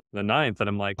detailed to the ninth. And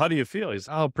I'm like, how do you feel? He's,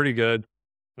 oh, pretty good.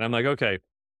 And I'm like, okay.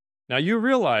 Now you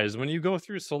realize when you go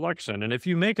through selection, and if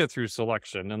you make it through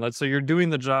selection, and let's say you're doing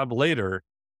the job later,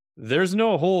 there's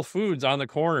no Whole Foods on the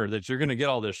corner that you're going to get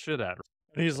all this shit at.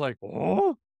 And he's like,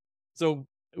 oh. So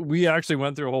we actually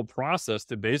went through a whole process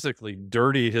to basically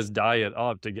dirty his diet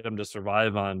up to get him to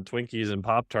survive on Twinkies and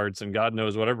Pop-Tarts and God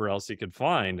knows whatever else he could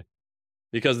find.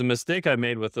 Because the mistake I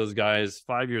made with those guys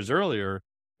 5 years earlier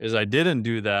is I didn't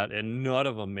do that and none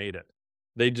of them made it.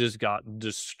 They just got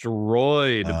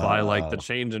destroyed by like the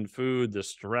change in food, the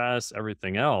stress,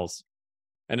 everything else.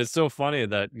 And it's so funny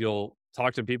that you'll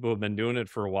talk to people who've been doing it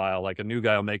for a while, like a new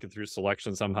guy will make it through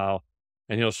selection somehow,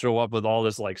 and he'll show up with all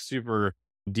this like super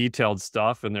detailed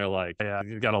stuff. And they're like, yeah,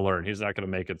 you got to learn. He's not going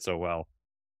to make it so well.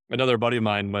 Another buddy of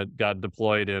mine got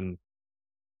deployed in,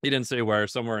 he didn't say where,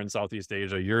 somewhere in Southeast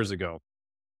Asia years ago.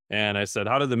 And I said,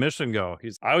 how did the mission go?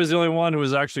 I was the only one who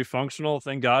was actually functional.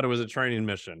 Thank God it was a training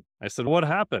mission. I said, what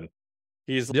happened?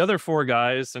 The other 4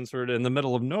 guys, since we're in the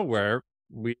middle of nowhere,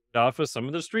 we offer some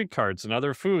of the street carts and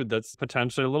other food that's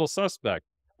potentially a little suspect.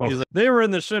 Oh. He's like, they were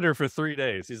in the shitter for 3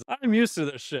 days. He's like, I'm used to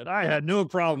this shit. I had no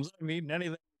problems. I'm eating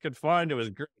anything I could find. It was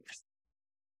great.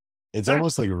 It's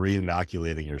almost like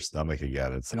re-inoculating your stomach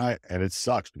again. And it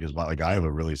sucks because I have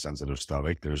a really sensitive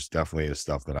stomach. There's definitely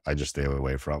stuff that I just stay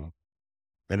away from.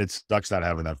 And it sucks not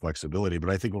having that flexibility. But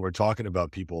I think when we're talking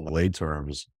about people in lay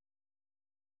terms,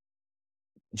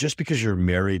 just because you're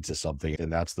married to something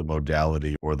and that's the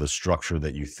modality or the structure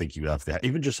that you think you have to have,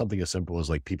 even just something as simple as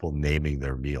like people naming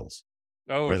their meals,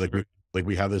 Oh, right? sure. Like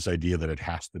we have this idea that it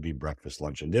has to be breakfast,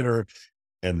 lunch, and dinner.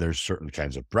 And there's certain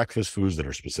kinds of breakfast foods that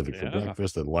are specific for Yeah.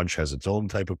 breakfast, and lunch has its own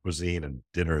type of cuisine, and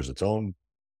dinner is its own.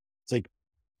 It's like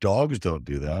dogs don't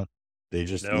do that. They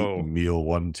just eat No. meal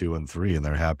 1, 2, and 3, and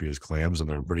they're happy as clams, and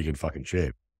they're in pretty good fucking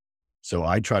shape. So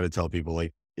I try to tell people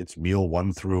like it's meal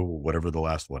 1 through whatever the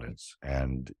last one is,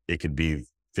 and it could be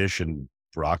fish and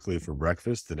broccoli for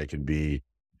breakfast, and it can be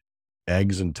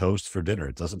eggs and toast for dinner.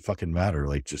 It doesn't fucking matter.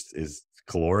 Like just is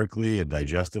calorically and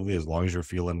digestively, as long as you're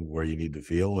feeling where you need to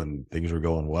feel and things are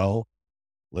going well.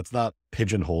 Let's not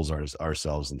pigeonhole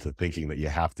ourselves into thinking that you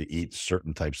have to eat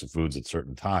certain types of foods at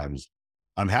certain times.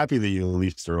 I'm happy that you at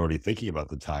least are already thinking about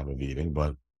the time of eating,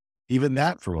 but even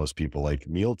that for most people, like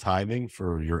meal timing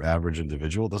for your average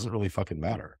individual doesn't really fucking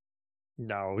matter.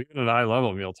 No, even at high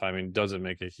level, meal timing doesn't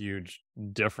make a huge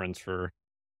difference for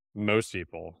most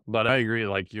people. But I agree,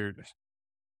 like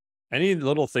any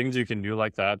little things you can do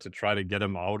like that to try to get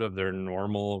them out of their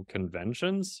normal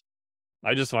conventions,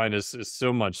 I just find is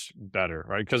so much better,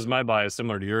 right? Because my bias,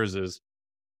 similar to yours, is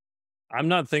I'm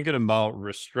not thinking about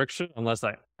restriction unless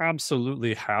I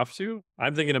absolutely have to.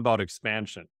 I'm thinking about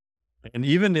expansion. And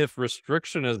even if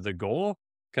restriction is the goal,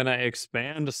 can I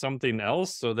expand to something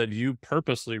else so that you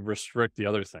purposely restrict the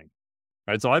other thing?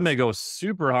 Right. So I may go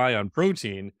super high on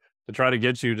protein to try to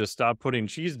get you to stop putting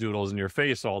cheese doodles in your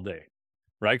face all day.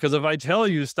 Right. Because if I tell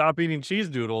you stop eating cheese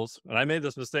doodles, and I made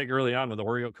this mistake early on with the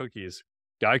Oreo cookies,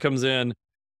 guy comes in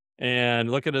and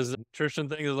look at his nutrition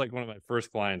thing. Is like one of my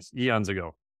first clients eons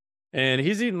ago. And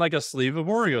he's eating like a sleeve of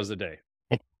Oreos a day.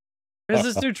 Is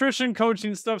this nutrition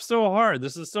coaching stuff so hard?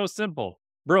 This is so simple.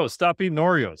 Bro, stop eating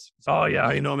Oreos. Oh, yeah,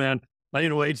 I know, man. I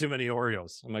eat way too many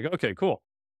Oreos. I'm like, okay, cool.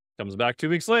 Comes back 2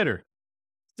 weeks later,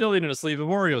 still eating a sleeve of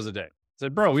Oreos a day. I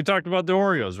said, bro, we talked about the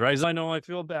Oreos, right? I know I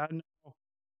feel bad now.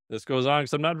 This goes on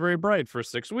because I'm not very bright for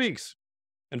 6 weeks.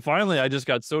 And finally, I just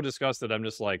got so disgusted. I'm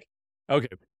just like, okay,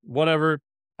 whatever.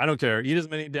 I don't care. Eat as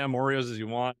many damn Oreos as you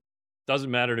want.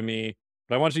 Doesn't matter to me.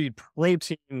 But I want you to eat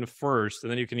protein first,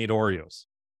 and then you can eat Oreos.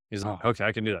 He's like, okay,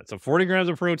 I can do that. So 40 grams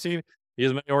of protein, eat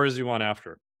as many Oreos as you want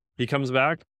after. He comes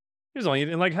back, he's only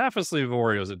eating like half a sleeve of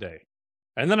Oreos a day.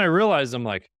 And then I realized I'm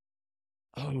like,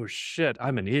 oh shit,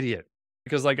 I'm an idiot.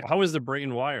 Because like, how is the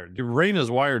brain wired? Your brain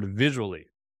is wired visually,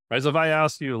 right? So if I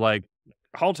ask you like,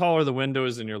 how tall are the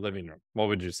windows in your living room? What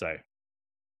would you say?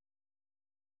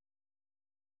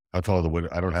 How tall are the window?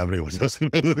 I don't have any windows in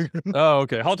my living room. Oh,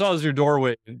 okay. How tall is your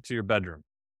doorway to your bedroom?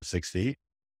 6 feet.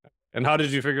 And how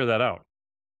did you figure that out?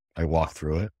 I walk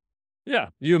through it. Yeah.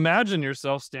 You imagine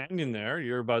yourself standing there.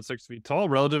 You're about 6 feet tall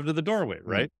relative to the doorway,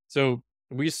 right? So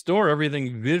we store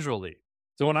everything visually.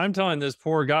 So when I'm telling this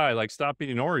poor guy, like, stop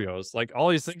eating Oreos, like all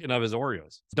he's thinking of is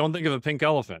Oreos. Don't think of a pink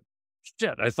elephant.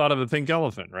 Shit, I thought of a pink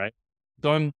elephant, right?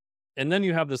 And then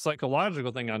you have the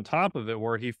psychological thing on top of it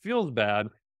where he feels bad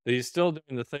that he's still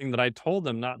doing the thing that I told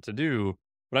him not to do,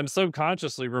 but I'm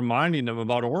subconsciously reminding him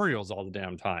about Oreos all the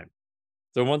damn time.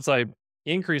 So once I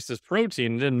increased his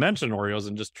protein, didn't mention Oreos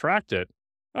and just tracked it,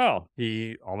 oh,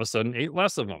 he all of a sudden ate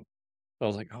less of them. So I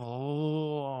was like,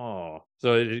 oh.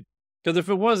 So because if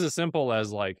it was as simple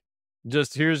as like,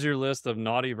 just here's your list of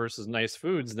naughty versus nice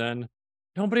foods, then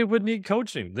nobody would need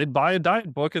coaching. They'd buy a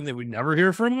diet book and they would never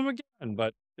hear from him again.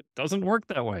 But it doesn't work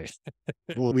that way.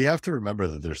 Well, we have to remember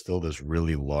that there's still this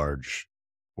really large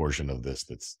portion of this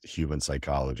that's human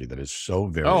psychology that is so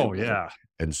variable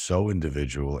and so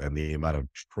individual, and the amount of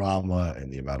trauma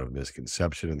and the amount of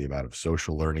misconception and the amount of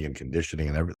social learning and conditioning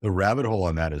and everything. The rabbit hole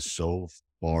on that is so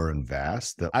far and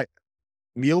vast that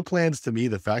meal plans, to me,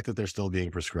 the fact that they're still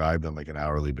being prescribed on like an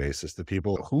hourly basis to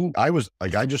people who I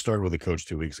just started with a coach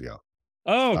 2 weeks ago.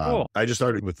 Oh, cool. I just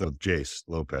started with Jace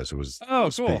Lopez, who was cool.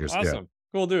 Awesome. Yeah.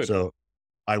 Cool dude. So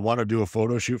I want to do a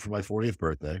photo shoot for my 40th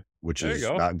birthday, which is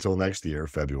not until next year,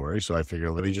 February. So I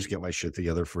figured, let me just get my shit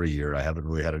together for a year. I haven't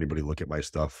really had anybody look at my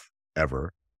stuff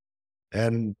ever.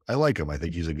 And I like him. I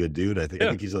think he's a good dude. I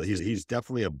think he's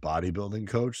definitely a bodybuilding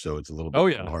coach. So it's a little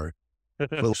bit hard.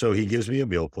 So he gives me a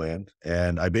meal plan.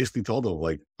 And I basically told him,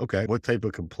 like, okay, what type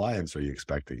of compliance are you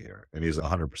expecting here? And he's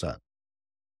 100%.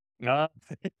 I'm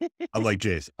like,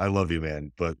 Jace, I love you,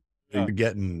 man, but you're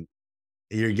getting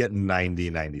 90,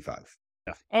 95.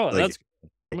 Yeah. Oh, like, that's good.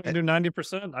 I'm gonna do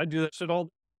 90%. I do that shit all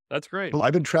day. That's great. Well,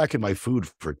 I've been tracking my food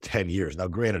for 10 years. Now,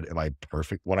 granted, am I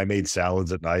perfect? When I made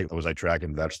salads at night, was I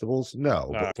tracking vegetables? No.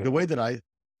 But the way that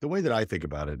I think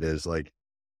about it is like,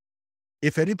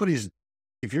 if anybody's,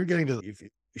 if you're getting to,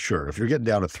 if you're getting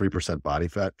down to 3% body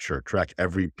fat, sure, track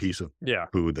every piece of Yeah.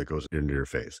 food that goes into your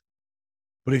face.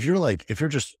 But if you're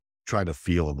just trying to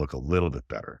feel and look a little bit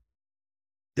better,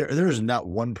 there is not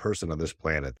one person on this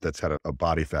planet that's had a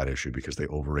body fat issue because they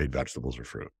overate vegetables or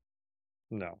fruit.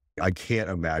 No. I can't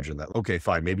imagine that. Okay,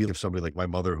 fine. Maybe if somebody like my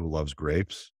mother who loves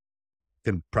grapes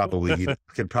can probably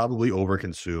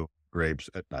overconsume grapes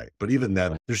at night. But even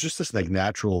then, there's just this like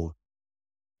natural,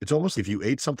 it's almost if you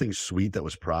ate something sweet that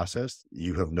was processed,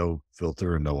 you have no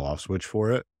filter and no off switch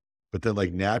for it. But then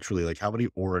like naturally, like how many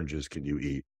oranges can you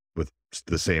eat with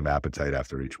the same appetite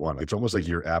after each one? It's almost like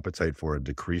your appetite for it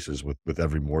decreases with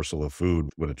every morsel of food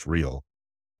when it's real.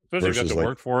 Especially if you have Versus to like,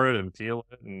 work for it and peel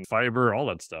it and fiber, all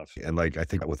that stuff. and like, I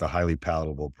think with the highly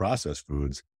palatable processed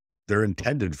foods, they're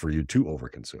intended for you to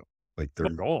overconsume. Like they're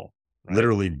The goal. Right?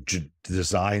 literally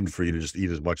designed for you to just eat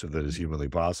as much of it as humanly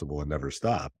possible and never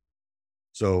stop.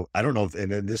 So I don't know if,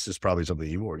 and then this is probably something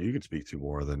you could speak to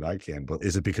more than I can, but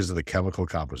is it because of the chemical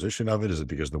composition of it? Is it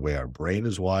because of the way our brain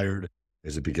is wired?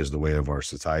 Is it because of the way of our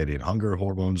satiety and hunger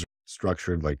hormones are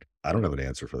structured? Like, I don't have an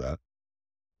answer for that.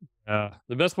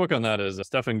 The best book on that is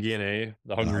Stephen Guyenet,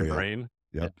 The Hungry Yeah. Brain.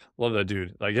 Yep. Love that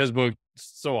dude. Like his book,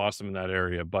 so awesome in that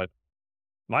area. But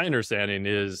my understanding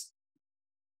is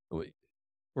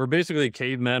we're basically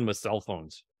cavemen with cell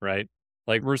phones, right?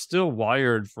 Like we're still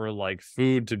wired for like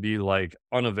food to be like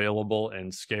unavailable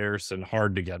and scarce and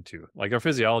hard to get to. Like our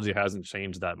physiology hasn't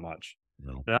changed that much.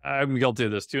 No. And I'm guilty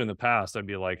of this too in the past. I'd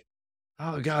be like,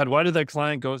 oh God, why did that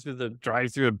client go through the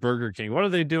drive-through at Burger King? What are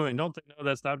they doing? Don't they know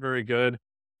that's not very good?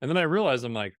 And then I realized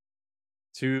I'm like,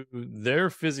 to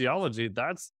their physiology,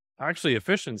 that's actually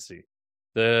efficiency.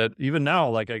 That even now,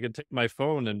 like I could take my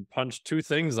phone and punch 2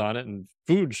 things on it and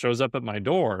food shows up at my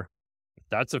door.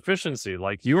 That's efficiency.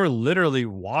 Like you are literally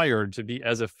wired to be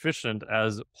as efficient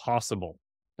as possible.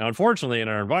 Now, unfortunately, in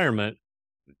our environment,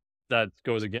 that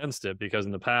goes against it because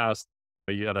in the past,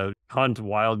 you had to hunt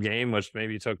wild game, which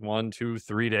maybe took 1, 2,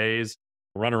 3 days,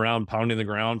 run around pounding the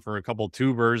ground for a couple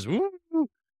tubers. Woo!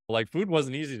 Like food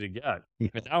wasn't easy to get.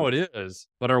 And now it is,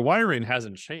 but our wiring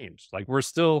hasn't changed. Like we're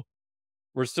still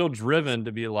driven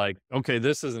to be like, okay,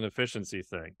 this is an efficiency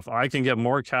thing. If I can get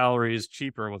more calories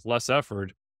cheaper with less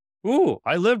effort, ooh,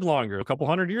 I lived longer a couple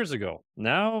 100 years ago.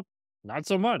 Now, not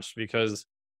so much because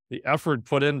the effort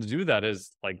put in to do that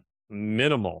is like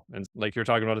minimal. And like you're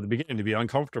talking about at the beginning, to be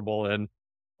uncomfortable and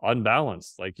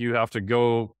unbalanced. Like you have to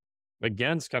go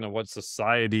against kind of what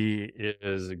society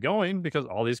is going because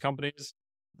all these companies,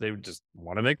 they just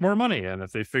want to make more money. And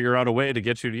if they figure out a way to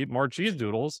get you to eat more cheese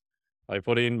doodles by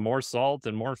putting more salt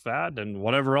and more fat and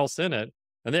whatever else in it,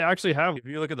 and they actually have, if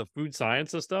you look at the food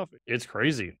sciences stuff, it's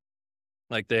crazy.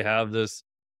 Like they have this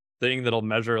thing that'll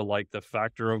measure like the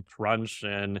factor of crunch,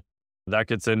 and that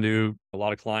gets into a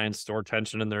lot of clients store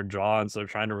tension in their jaw. And so they're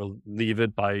trying to relieve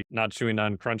it by not chewing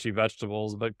on crunchy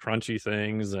vegetables, but crunchy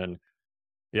things. And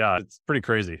yeah, it's pretty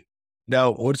crazy.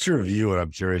 Now, what's your view? And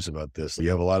I'm curious about this. You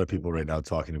have a lot of people right now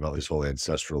talking about this whole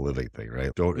ancestral living thing,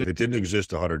 right? Don't, if it didn't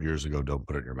exist 100 years ago, don't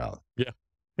put it in your mouth. Yeah.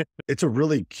 It's a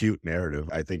really cute narrative.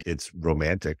 I think it's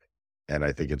romantic and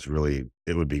I think it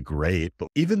would be great. But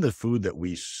even the food that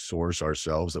we source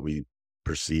ourselves that we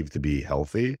perceive to be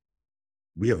healthy,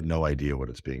 we have no idea what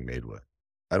it's being made with.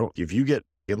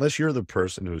 Unless you're the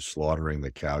person who's slaughtering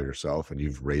the cow yourself and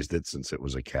you've raised it since it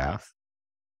was a calf,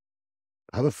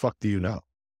 how the fuck do you know?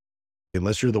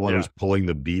 Unless you're the one who's pulling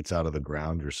the beets out of the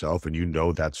ground yourself and you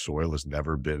know that soil has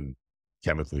never been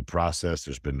chemically processed.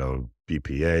 There's been no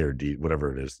BPA or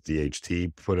whatever it is,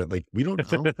 DHT put it, like, we don't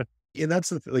know. And that's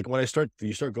the like when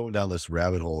you start going down this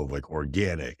rabbit hole of like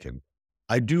organic, and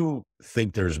I do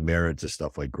think there's merit to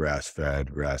stuff like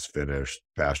grass-fed, grass-finished,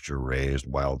 pasture-raised,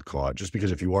 wild-caught, just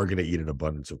because if you are going to eat an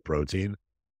abundance of protein,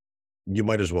 you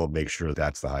might as well make sure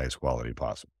that's the highest quality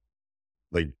possible.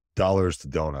 Like dollars to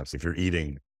donuts, if you're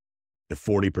eating, if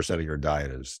 40% of your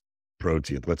diet is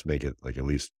protein, let's make it like at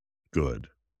least good.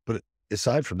 But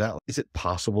aside from that, is it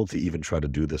possible to even try to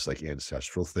do this like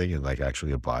ancestral thing and like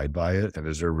actually abide by it? And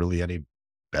is there really any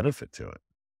benefit to it?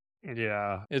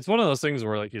 Yeah. It's one of those things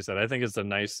where, like you said, I think it's a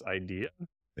nice idea.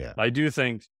 Yeah. I do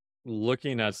think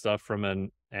looking at stuff from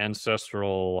an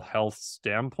ancestral health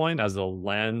standpoint as a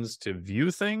lens to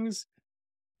view things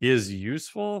is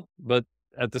useful. But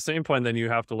at the same point, then you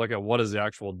have to look at what does the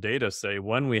actual data say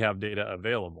when we have data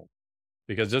available.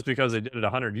 Because just because they did it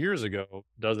 100 years ago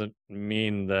doesn't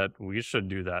mean that we should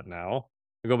do that now.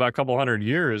 We go back a couple 100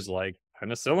 years, like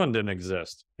penicillin didn't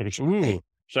exist. Ooh,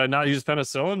 should I not use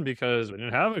penicillin because we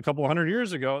didn't have it a couple hundred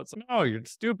years ago? It's like, no, you're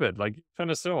stupid. Like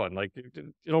penicillin, like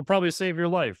it'll probably save your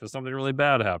life if something really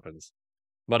bad happens.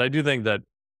 But I do think that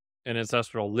an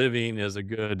ancestral living is a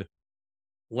good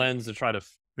lens to try to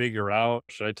figure out,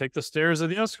 should I take the stairs or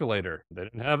the escalator? They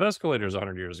didn't have escalators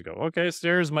 100 years ago. Okay,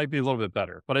 stairs might be a little bit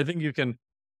better, but I think you can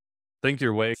think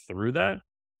your way through that.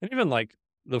 And even like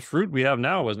the fruit we have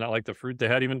now was not like the fruit they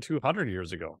had even 200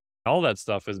 years ago. All that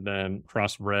stuff has been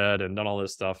crossbred and done all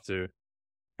this stuff to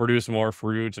produce more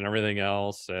fruit and everything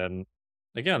else. And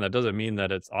again, that doesn't mean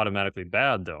that it's automatically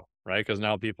bad though, right? Because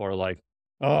now people are like,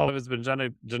 oh, if it's been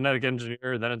genetic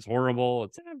engineered, then it's horrible.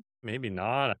 It's maybe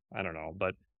not. I don't know.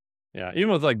 But yeah, even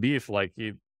with like beef, like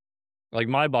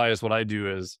my bias, what I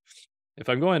do is if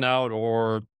I'm going out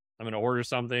or I'm going to order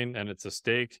something and it's a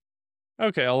steak,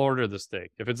 okay, I'll order the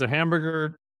steak. If it's a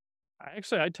hamburger,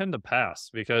 I tend to pass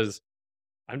because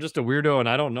I'm just a weirdo and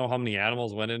I don't know how many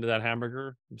animals went into that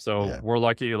hamburger. So Yeah. we're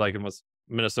lucky, like in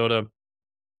Minnesota,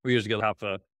 we usually get half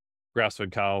a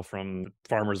grass-fed cow from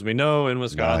farmers we know in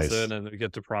Wisconsin, Nice. and we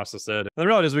get to process it. And the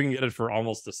reality is we can get it for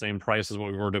almost the same price as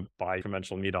what we were to buy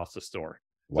conventional meat off the store.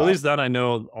 So at Wow. least then I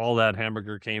know all that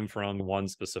hamburger came from one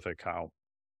specific cow.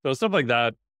 So stuff like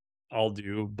that I'll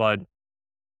do, but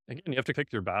again, you have to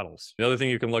pick your battles. The other thing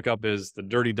you can look up is the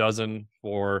dirty dozen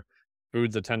for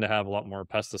foods that tend to have a lot more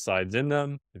pesticides in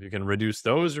them. If you can reduce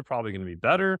those, you're probably going to be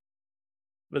better.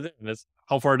 But then it's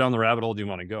how far down the rabbit hole do you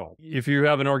want to go? If you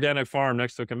have an organic farm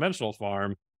next to a conventional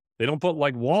farm, they don't put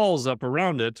like walls up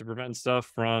around it to prevent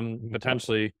stuff from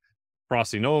potentially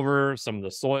crossing over. Some of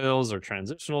the soils are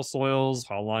transitional soils.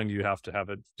 How long do you have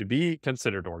it to be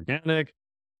considered organic?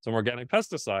 Some organic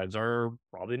pesticides are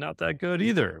probably not that good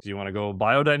either. Do you want to go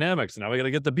biodynamics? Now we got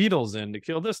to get the beetles in to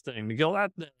kill this thing, to kill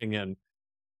that thing. And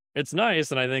it's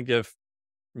nice. And I think if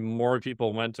more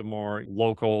people went to more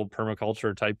local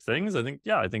permaculture type things, I think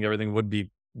everything would be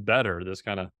better. This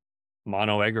kind of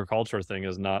mono agriculture thing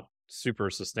is not super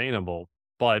sustainable,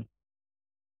 but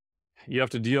you have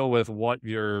to deal with what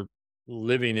you're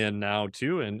living in now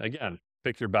too. And again,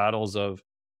 pick your battles of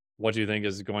what you think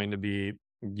is going to be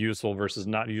useful versus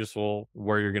not useful,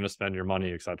 where you're going to spend your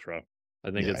money, etc.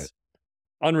 I think Yeah. it's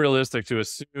unrealistic to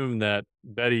assume that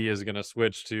Betty is going to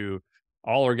switch to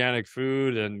all organic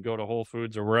food and go to Whole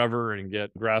Foods or wherever and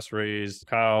get grass raised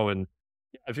cow. And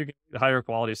yeah, if you can get higher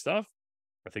quality stuff,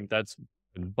 I think that's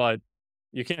good. But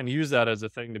you can't use that as a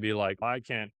thing to be like, I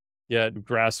can't get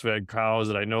grass fed cows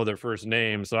that I know their first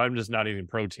name, so I'm just not eating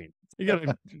protein. You got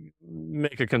to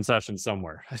make a concession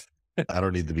somewhere. I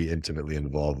don't need to be intimately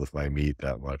involved with my meat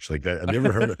that much. Like that. Have you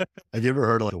ever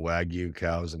heard of like the Wagyu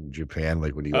cows in Japan?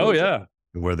 Like when you go Oh, yeah.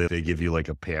 where they give you like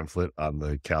a pamphlet on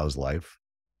the cow's life.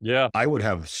 Yeah. I would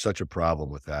have such a problem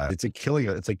with that. It's like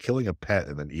killing a pet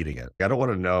and then eating it. I don't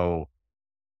want to know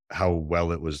how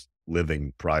well it was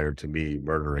living prior to me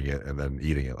murdering it and then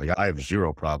eating it. Like I have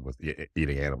zero problem with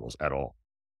eating animals at all.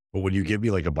 But when you give me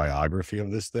like a biography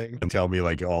of this thing and tell me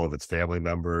like all of its family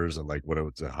members and like what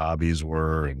its hobbies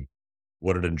were and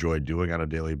what it enjoyed doing on a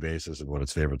daily basis and what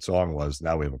its favorite song was,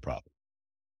 now we have a problem.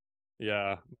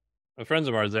 Yeah. Friends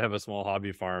of ours, they have a small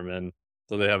hobby farm. And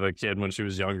so they have a kid when she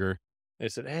was younger. They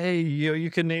said, hey,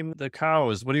 you can name the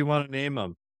cows. What do you want to name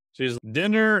them? She's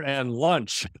dinner and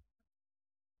lunch.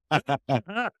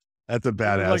 That's a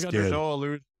badass like under kid. no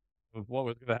illusion of what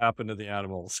was going to happen to the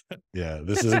animals. Yeah,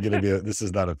 this isn't going to be, this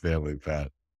is not a family pet.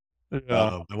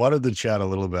 Yeah. I wanted to chat a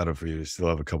little better for you. You still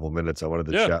have a couple minutes. I wanted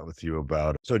to chat with you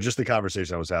about, so just the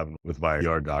conversation I was having with my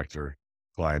ER doctor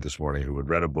client this morning who had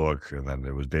read a book. And then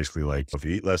it was basically like, if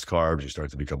you eat less carbs, you start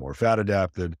to become more fat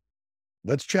adapted.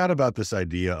 Let's chat about this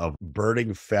idea of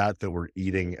burning fat that we're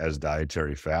eating as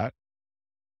dietary fat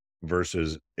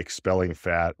versus expelling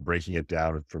fat, breaking it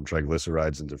down from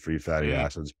triglycerides into free fatty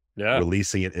acids, Yeah.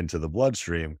 releasing it into the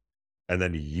bloodstream, and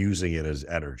then using it as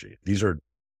energy. These are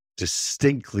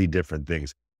distinctly different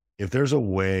things. If there's a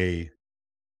way,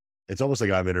 it's almost like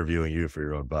I'm interviewing you for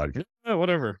your own podcast, Yeah,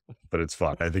 whatever. but it's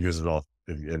fun. I think this is all,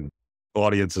 and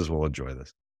audiences will enjoy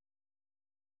this.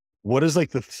 What is like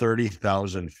the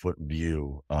 30,000 foot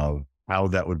view of how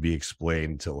that would be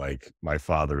explained to like my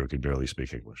father who could barely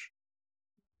speak English?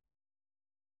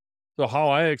 So how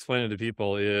I explain it to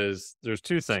people is there's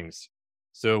two things.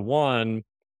 So one,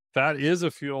 fat is a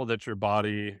fuel that your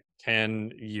body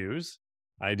can use.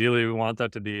 Ideally, we want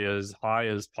that to be as high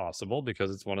as possible because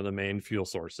it's one of the main fuel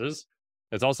sources.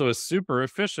 It's also a super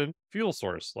efficient fuel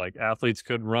source. Like athletes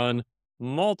could run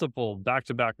multiple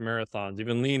back-to-back marathons,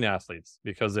 even lean athletes,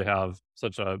 because they have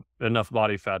enough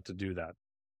body fat to do that.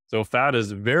 So fat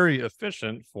is a very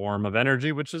efficient form of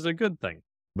energy, which is a good thing.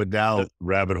 But now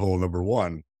rabbit hole number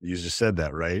one, you just said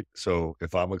that, right? So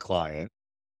if I'm a client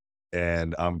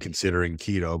and I'm considering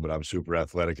keto, but I'm super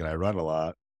athletic and I run a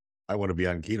lot, I want to be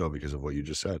on keto because of what you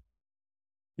just said.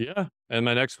 Yeah. And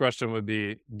my next question would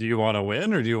be, do you want to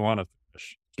win or do you want to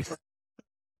finish?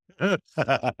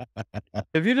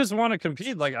 If you just want to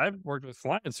compete, like I've worked with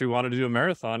clients who wanted to do a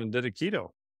marathon and did a keto.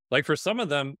 Like for some of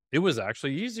them, it was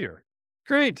actually easier.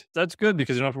 Great. That's good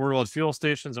because you don't have to worry about fuel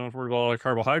stations. You don't have to worry about all the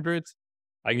carbohydrates.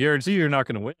 I guarantee you're not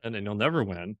going to win and you'll never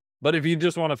win. But if you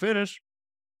just want to finish,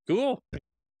 cool.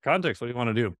 Context, what do you want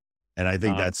to do? And I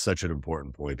think that's such an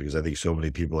important point because I think so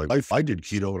many people are like, I did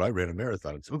keto and I ran a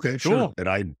marathon. It's okay, sure. Cool. And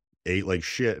I ate like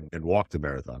shit and walked the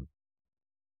marathon.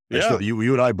 Yeah. So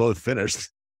you and I both finished.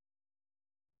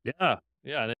 Yeah.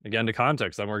 Yeah. And again, to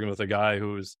context, I'm working with a guy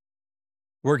who's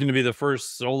working to be the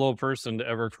first solo person to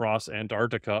ever cross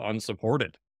Antarctica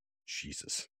unsupported.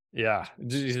 Jesus. Yeah.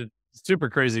 Super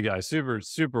crazy guy. Super,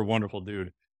 super wonderful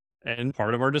dude. And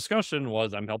part of our discussion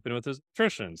was I'm helping with his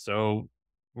nutrition. So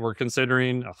we're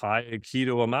considering a high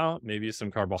keto amount, maybe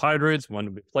some carbohydrates, when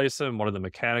to replace them. What are the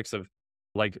mechanics of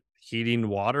like heating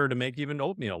water to make even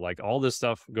oatmeal? Like all this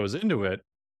stuff goes into it.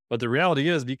 But the reality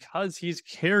is because he's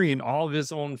carrying all of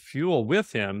his own fuel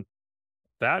with him,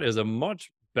 that is a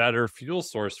much better fuel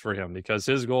source for him because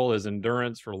his goal is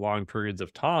endurance for long periods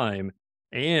of time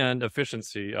and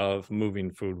efficiency of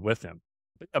moving food with him.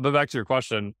 But back to your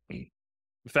question,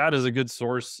 fat is a good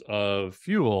source of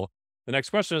fuel. The next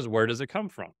question is, where does it come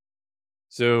from?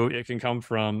 So it can come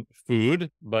from food,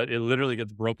 but it literally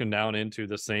gets broken down into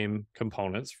the same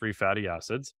components, free fatty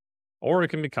acids, or it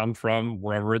can come from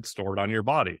wherever it's stored on your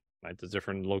body, right? There's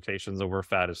different locations of where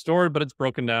fat is stored, but it's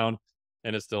broken down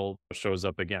and it still shows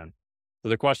up again. So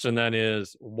the question then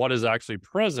is, what is actually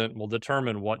present will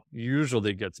determine what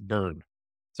usually gets burned.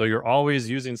 So you're always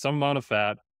using some amount of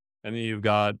fat, and then you've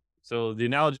got, so the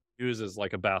analogy I use is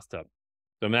like a bathtub.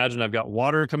 So imagine I've got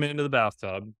water coming into the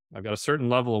bathtub. I've got a certain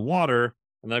level of water,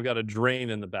 and I've got a drain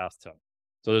in the bathtub.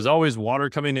 So there's always water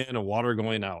coming in and water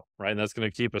going out, right? And that's going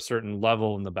to keep a certain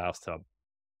level in the bathtub.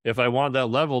 If I want that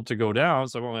level to go down,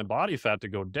 so I want my body fat to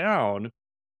go down,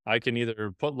 I can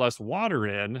either put less water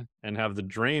in and have the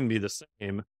drain be the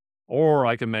same, or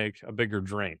I can make a bigger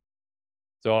drain.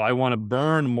 So I want to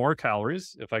burn more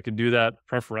calories. If I could do that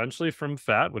preferentially from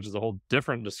fat, which is a whole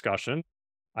different discussion,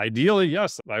 ideally,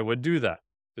 yes, I would do that.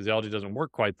 Physiology doesn't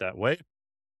work quite that way,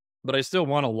 but I still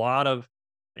want a lot of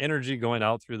energy going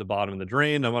out through the bottom of the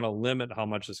drain. I want to limit how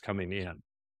much is coming in,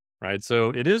 right? So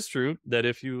it is true that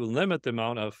if you limit the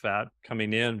amount of fat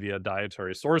coming in via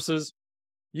dietary sources,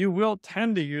 you will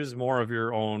tend to use more of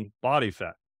your own body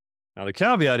fat. Now, the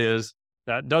caveat is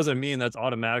that doesn't mean that's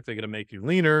automatically going to make you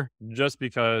leaner just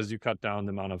because you cut down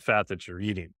the amount of fat that you're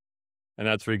eating. And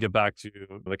that's where you get back to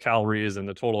the calories and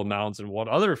the total amounts and what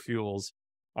other fuels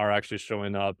are actually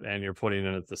showing up and you're putting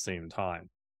in at the same time.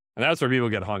 And that's where people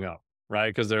get hung up, right?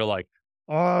 Because they're like,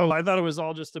 oh, I thought it was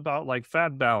all just about like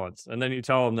fat balance. And then you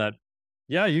tell them that,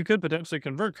 yeah, you could potentially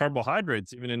convert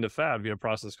carbohydrates even into fat via a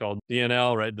process called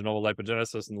DNL, right? De novo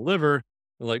lipogenesis in the liver.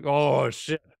 They're like, oh,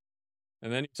 shit.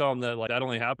 And then you tell them that like that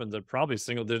only happens at probably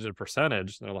single digit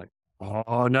percentage. And they're like,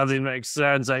 oh, nothing makes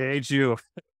sense. I hate you.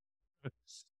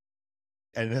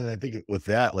 And then I think with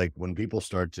that, like when people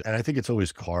start to, and I think it's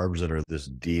always carbs that are this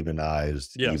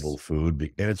demonized evil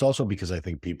food. And it's also because I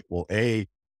think people, well,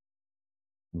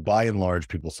 by and large,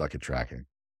 people suck at tracking.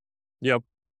 Yep.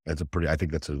 I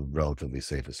think that's a relatively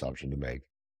safe assumption to make.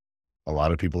 A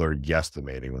lot of people are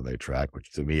guesstimating when they track,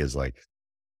 which to me is like,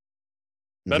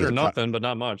 better nothing, but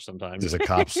not much sometimes. There's a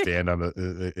cop stand on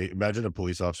imagine a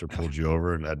police officer pulled you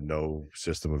over and had no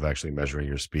system of actually measuring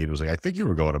your speed. It was like, I think you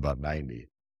were going about 90.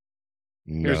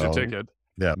 Here's your ticket.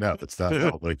 Yeah, no, it's not.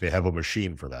 No, like they have a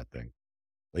machine for that thing.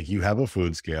 Like you have a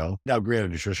food scale. Now,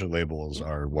 granted, nutrition labels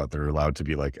are what they're allowed to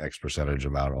be like X percentage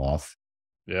amount off.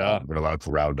 Yeah. They're allowed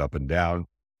to round up and down.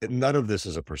 None of this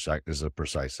is a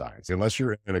precise science unless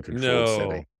you're in a controlled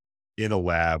setting, in a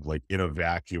lab, like in a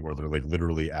vacuum where they're like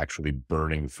literally actually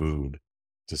burning food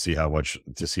to see at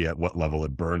what level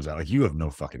it burns at. Like you have no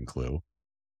fucking clue.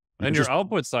 And your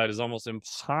output side is almost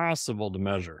impossible to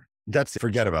measure.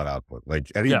 Forget about output.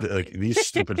 Like like these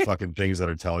stupid fucking things that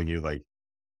are telling you like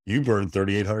you burned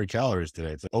 3,800 calories today.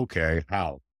 It's like, okay,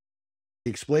 how?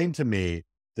 Explain to me,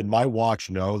 did my watch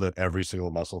know that every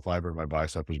single muscle fiber in my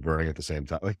bicep was burning at the same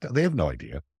time? Like they have no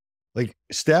idea. Like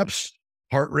steps,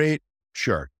 heart rate,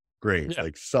 sure, great.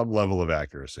 Like some level of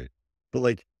accuracy. But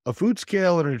like a food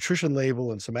scale and a nutrition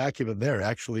label and some acumen there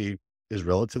actually is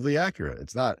relatively accurate.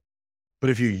 It's not. But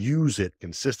if you use it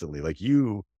consistently, like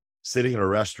you sitting in a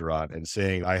restaurant and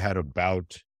saying, I had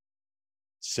about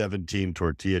 17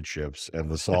 tortilla chips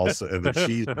and the salsa and the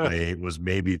cheese I ate was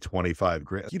maybe 25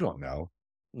 grams. You don't know.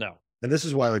 No. And this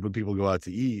is why, like, when people go out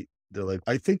to eat, they're like,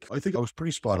 I think I was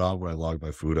pretty spot on when I logged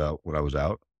my food out when I was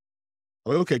out.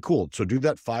 I'm like, okay, cool. So do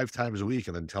that 5 times a week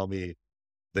and then tell me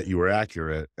that you were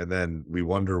accurate. And then we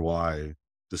wonder why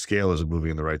the scale isn't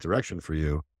moving in the right direction for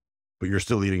you, but you're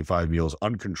still eating 5 meals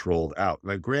uncontrolled out.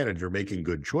 Now, granted, you're making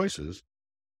good choices,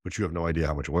 but you have no idea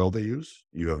how much oil they use.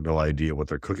 You have no idea what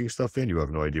they're cooking stuff in. You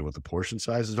have no idea what the portion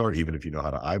sizes are, even if you know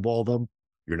how to eyeball them.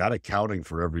 You're not accounting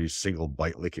for every single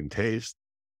bite, lick, and taste.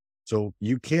 So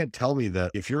you can't tell me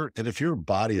that if your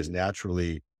body is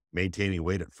naturally maintaining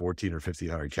weight at 14 or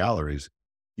 1500 calories,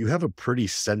 you have a pretty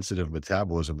sensitive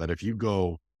metabolism that if you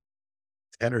go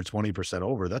 10 or 20%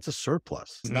 over, that's a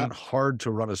surplus. It's not hard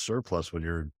to run a surplus when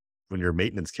your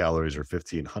maintenance calories are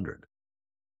 1500.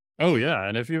 Oh yeah,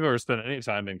 and if you've ever spent any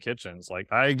time in kitchens,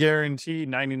 like I guarantee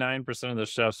 99% of the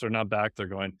chefs are not back there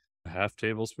going, a half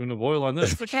tablespoon of oil on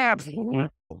this. Of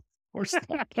course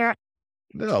not.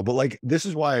 No, but like this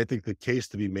is why I think the case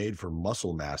to be made for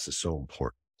muscle mass is so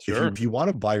important. Sure. If you want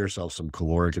to buy yourself some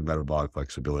caloric and metabolic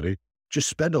flexibility, just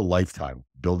spend a lifetime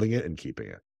building it and keeping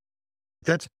it.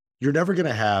 That's you're never going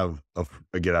to have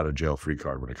a get out of jail free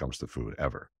card when it comes to food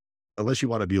ever, unless you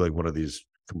want to be like one of these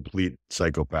complete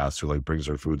psychopaths who like brings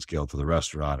their food scale to the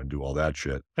restaurant and do all that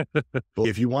shit. But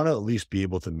if you want to at least be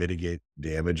able to mitigate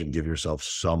damage and give yourself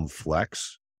some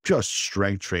flex, just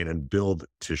strength train and build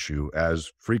tissue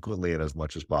as frequently and as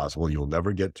much as possible. You'll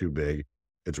never get too big.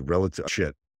 It's relative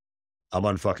shit. I'm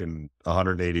on fucking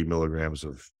 180 milligrams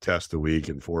of test a week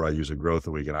and 4 I use a growth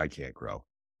a week and I can't grow.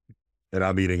 And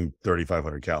I'm eating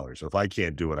 3,500 calories. So if I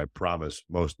can't do it, I promise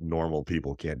most normal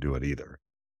people can't do it either.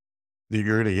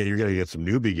 You're gonna get some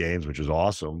newbie gains, which is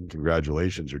awesome.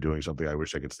 Congratulations, you're doing something I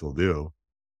wish I could still do.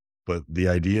 But the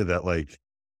idea that like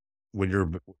when you're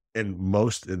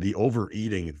the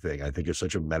overeating thing, I think is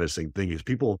such a menacing thing is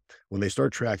people, when they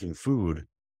start tracking food,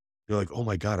 they're like, oh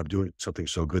my God, I'm doing something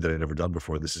so good that I never done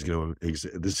before. This is going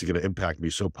to impact me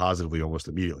so positively almost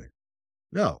immediately.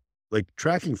 No, like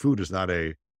tracking food is not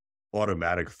a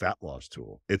automatic fat loss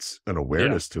tool. It's an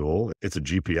awareness tool. It's a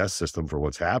GPS system for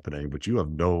what's happening, but you have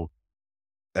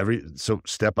so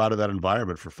step out of that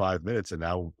environment for 5 minutes and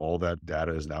now all that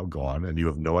data is now gone and you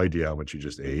have no idea how much you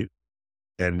just ate.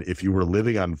 And if you were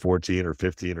living on 14 or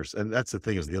 15 and that's the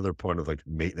thing is the other point of like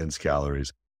maintenance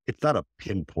calories, it's not a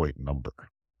pinpoint number.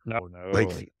 No.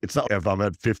 Like it's not if I'm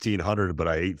at 1500, but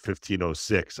I ate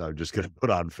 1506, I'm just going to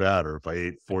put on fat. Or if I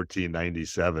ate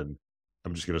 1497,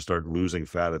 I'm just going to start losing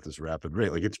fat at this rapid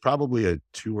rate. Like it's probably a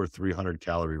 200 or 300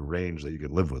 calorie range that you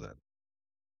can live within.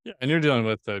 Yeah, and you're dealing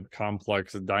with a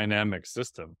complex dynamic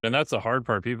system. And that's the hard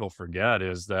part people forget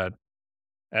is that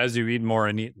as you eat more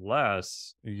and eat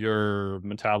less, your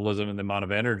metabolism and the amount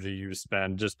of energy you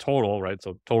spend just total, right?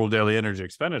 So total daily energy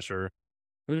expenditure,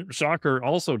 shocker,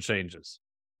 also changes,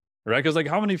 right? Because like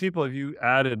how many people have you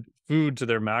added food to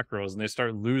their macros and they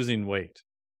start losing weight,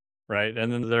 right?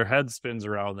 And then their head spins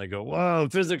around and they go, whoa,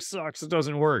 physics sucks. It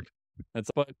doesn't work.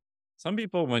 But some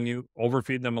people, when you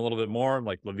overfeed them a little bit more,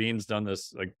 like Levine's done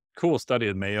this like cool study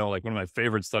at Mayo, like one of my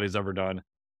favorite studies ever done,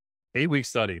 8-week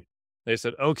study. They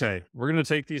said, okay, we're going to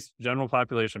take these general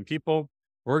population people,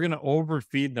 we're going to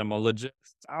overfeed them a legit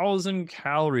 1,000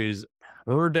 calories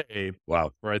per day.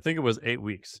 Wow. For I think it was 8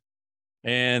 weeks.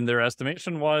 And their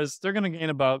estimation was they're going to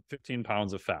gain about 15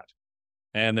 pounds of fat.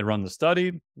 And they run the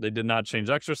study. They did not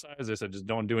change exercise. They said, just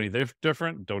don't do anything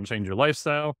different. Don't change your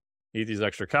lifestyle. Eat these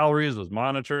extra calories, was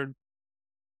monitored.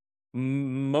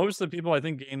 Most of the people, I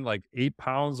think, gained like 8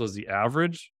 pounds was the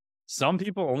average. Some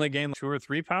people only gain 2 or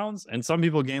 3 pounds, and some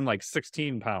people gain like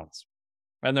 16 pounds.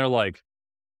 And they're like,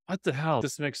 what the hell?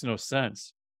 This makes no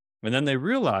sense. And then they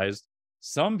realized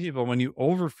some people, when you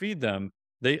overfeed them,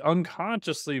 they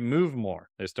unconsciously move more.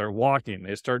 They start walking,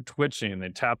 they start twitching, they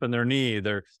tap in their knee.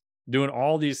 They're doing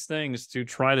all these things to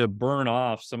try to burn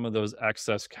off some of those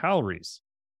excess calories.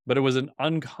 But it was an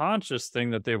unconscious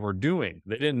thing that they were doing.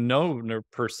 They didn't know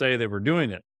per se they were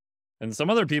doing it. And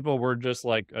some other people were just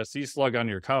like a sea slug on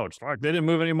your couch. They didn't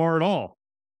move anymore at all.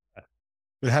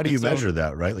 But how do you measure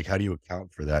that, right? Like, how do you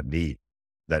account for that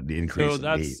increase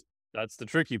in need? That's the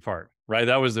tricky part, right?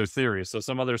 That was their theory. So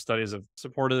some other studies have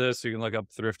supported this. You can look up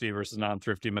thrifty versus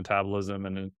non-thrifty metabolism,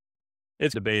 and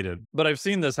it's debated. But I've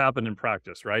seen this happen in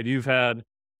practice, right? You've had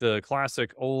the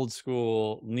classic old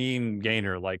school lean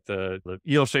gainer, like the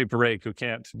eel-shaped rake who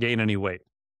can't gain any weight.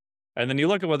 And then you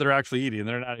look at what they're actually eating,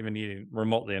 they're not even eating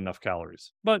remotely enough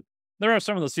calories. But there are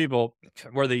some of those people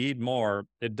where they eat more.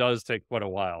 It does take quite a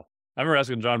while. I remember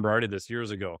asking John Berardi this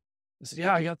years ago. I said,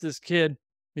 yeah, I got this kid.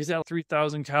 He's at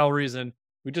 3,000 calories and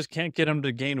we just can't get him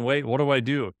to gain weight. What do I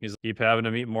do? He's keep having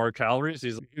him eat more calories.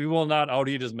 He's like, we will not out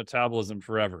eat his metabolism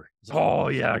forever. Like, oh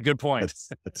yeah, good point.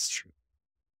 That's true.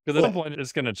 Because at some point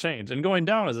it's going to change, and going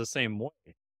down is the same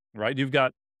way, right? You've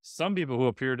got some people who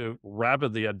appear to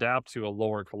rapidly adapt to a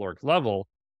lower caloric level.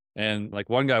 And like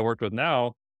one guy I worked with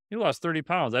now, he lost 30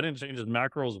 pounds. I didn't change his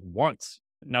macros once.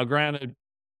 Now, granted,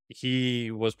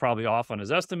 he was probably off on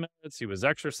his estimates. He was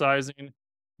exercising,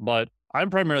 but I'm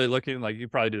primarily looking, like you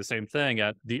probably do the same thing,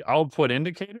 at the output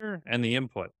indicator and the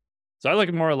input. So I look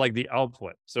at more like the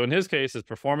output. So in his case, his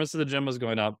performance at the gym was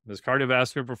going up, his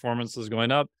cardiovascular performance was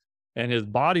going up, and his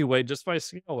body weight, just by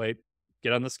scale weight,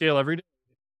 get on the scale every day,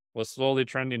 was slowly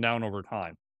trending down over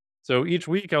time. So each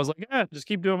week I was like, yeah, just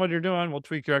keep doing what you're doing. We'll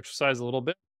tweak your exercise a little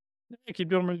bit. Yeah, keep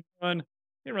doing what you're doing.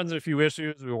 He runs into a few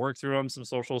issues. We work through them, some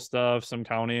social stuff, some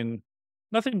counting,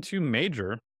 nothing too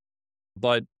major.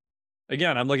 But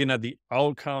again, I'm looking at the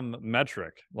outcome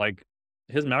metric. Like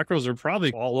his macros are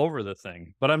probably all over the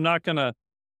thing, but I'm not going to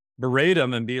berate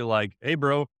him and be like, hey,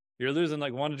 bro, you're losing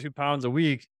like 1 to 2 pounds a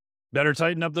week. Better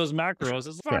tighten up those macros.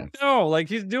 It's fuck no, like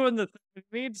he's doing the thing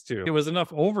he needs to. It was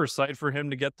enough oversight for him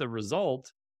to get the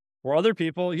result. For other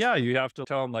people, yeah, you have to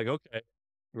tell them like, okay,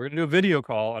 we're going to do a video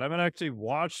call and I'm going to actually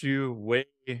watch you weigh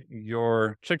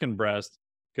your chicken breast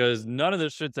because none of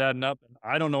this shit's adding up. And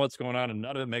I don't know what's going on and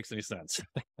none of it makes any sense.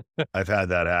 I've had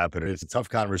that happen. It's a tough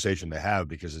conversation to have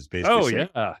because it's basically saying,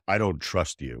 I don't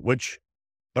trust you,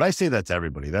 but I say that to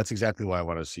everybody. That's exactly why I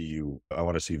want to see you. I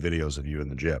want to see videos of you in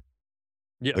the gym.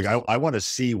 Yes. Like I want to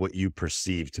see what you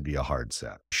perceive to be a hard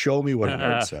set. Show me what a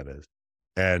hard set is.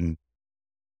 And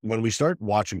when we start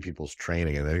watching people's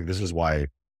training, and I think this is why,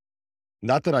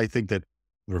 not that I think that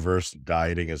reverse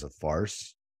dieting is a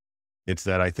farce. It's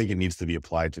that I think it needs to be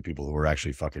applied to people who are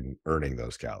actually fucking earning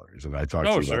those calories. And I talked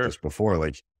to you about this before.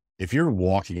 Like if you're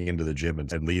walking into the gym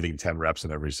and leaving 10 reps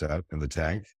in every set in the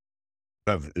tank,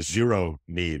 you have zero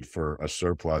need for a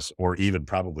surplus or even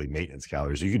probably maintenance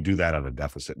calories. You could do that on a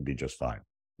deficit and be just fine.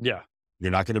 Yeah.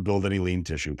 You're not going to build any lean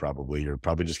tissue probably. You're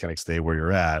probably just going to stay where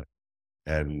you're at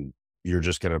and you're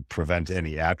just going to prevent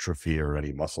any atrophy or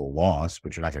any muscle loss,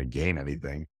 but you're not going to gain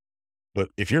anything. But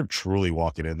if you're truly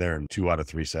walking in there and 2 out of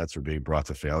 3 sets are being brought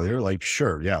to failure, like,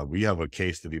 sure, yeah, we have a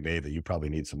case to be made that you probably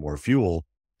need some more fuel.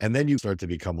 And then you start to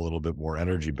become a little bit more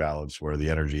energy balanced where the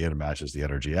energy in matches the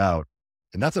energy out.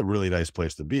 And that's a really nice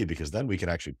place to be because then we can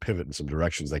actually pivot in some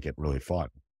directions that get really fun.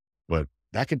 But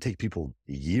that can take people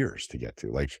years to get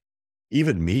to. Like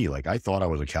even me, like I thought I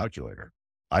was a calculator.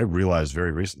 I realized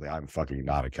very recently I'm fucking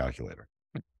not a calculator.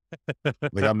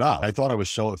 Like I'm not. I thought I was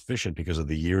so efficient because of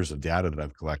the years of data that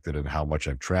I've collected and how much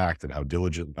I've tracked and how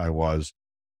diligent I was.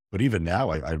 But even now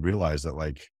I realize that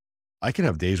like I can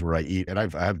have days where I eat and I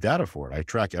have data for it. I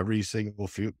track every single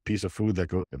piece of food that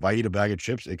goes. If I eat a bag of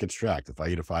chips, it gets tracked. If I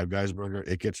eat a Five Guys burger,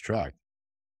 it gets tracked.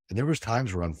 And there was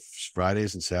times where on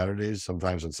Fridays and Saturdays,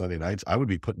 sometimes on Sunday nights, I would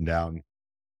be putting down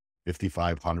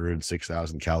 5,500,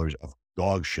 6,000 calories of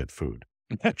dog shit food,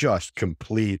 just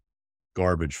complete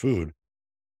garbage food.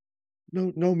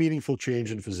 No meaningful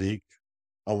change in physique,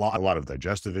 a lot of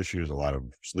digestive issues, a lot of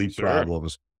sleep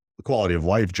problems. The quality of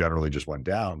life generally just went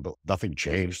down, but nothing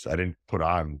changed. I didn't put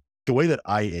on the way that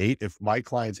I ate. If my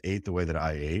clients ate the way that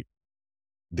I ate,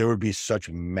 there would be such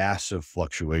massive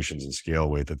fluctuations in scale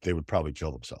weight that they would probably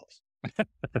kill themselves.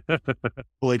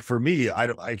 Like for me,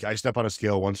 I step on a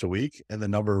scale once a week and the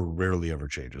number rarely ever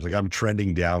changes. Like I'm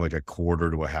trending down like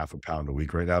 1/4 to a 1/2 pound a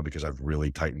week right now because I've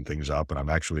really tightened things up. And I'm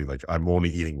actually like, I'm only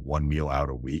eating 1 meal out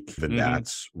a week. Even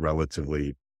that's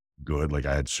relatively good. Like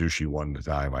I had sushi one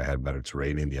time, I had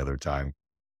Mediterranean the other time,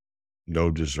 no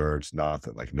desserts,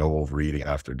 nothing, like no overeating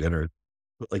after dinner.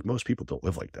 But like most people don't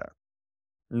live like that.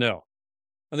 No.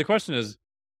 And the question is,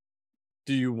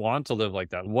 do you want to live like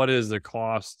that? What is the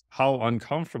cost? How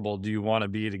uncomfortable do you want to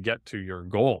be to get to your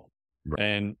goal? Right.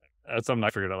 And that's something I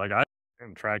figured out. Like I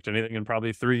haven't tracked anything in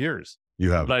probably 3 years.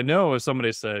 You have. But I know if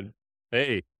somebody said,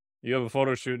 hey, you have a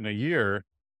photo shoot in a year,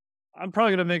 I'm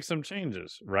probably going to make some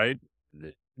changes, right?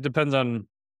 It depends on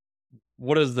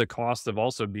what is the cost of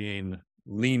also being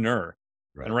leaner.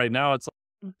 Right. And right now it's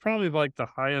probably like the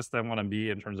highest I want to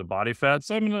be in terms of body fat.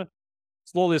 So I'm going to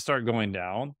slowly start going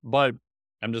down, but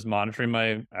I'm just monitoring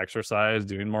my exercise,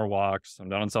 doing more walks. I'm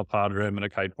down on South Padre. I'm going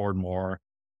to kiteboard more,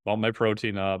 bump my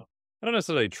protein up. I don't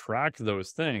necessarily track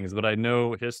those things, but I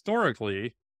know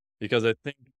historically, because I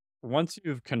think once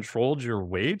you've controlled your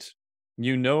weight,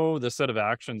 you know the set of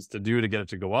actions to do to get it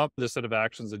to go up, the set of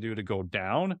actions to do to go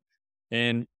down.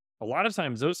 And a lot of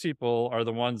times those people are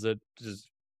the ones that just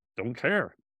don't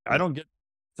care. I don't get,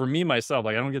 for me, myself,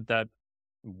 like I don't get that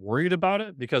worried about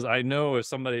it because I know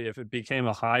if it became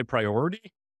a high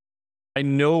priority, I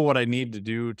know what I need to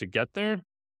do to get there.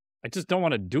 I just don't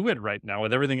want to do it right now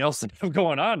with everything else that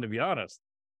going on, to be honest.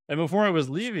 And before I was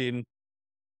leaving,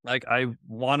 like I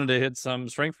wanted to hit some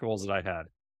strength goals that I had.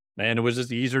 And it was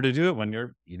just easier to do it when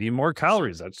you're eating more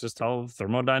calories. That's just how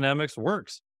thermodynamics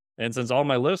works. And since all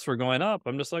my lifts were going up,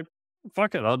 I'm just like,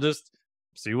 fuck it. I'll just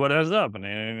see what ends up. And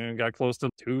it got close to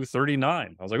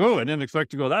 239. I was like, oh, I didn't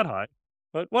expect to go that high,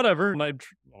 but whatever.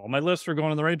 All my lifts were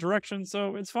going in the right direction.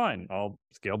 So it's fine. I'll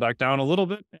scale back down a little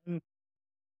bit and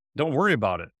don't worry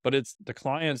about it. But it's the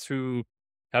clients who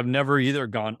have never either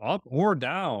gone up or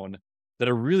down that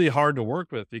are really hard to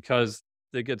work with because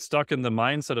they get stuck in the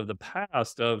mindset of the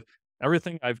past of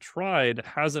everything I've tried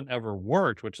hasn't ever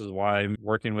worked, which is why I'm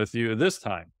working with you this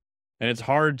time. And it's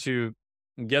hard to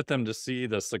get them to see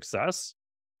the success.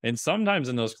 And sometimes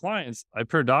in those clients, I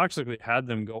paradoxically had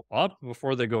them go up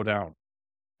before they go down.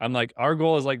 I'm like, our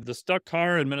goal is like the stuck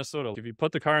car in Minnesota. If you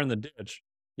put the car in the ditch,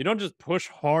 you don't just push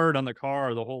hard on the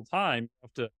car the whole time. You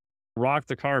have to rock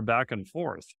the car back and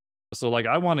forth. So like,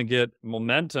 I want to get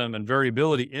momentum and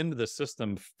variability into the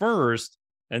system first,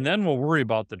 and then we'll worry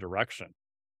about the direction.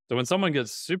 So when someone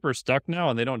gets super stuck now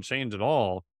and they don't change at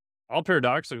all, I'll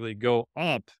paradoxically go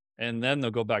up and then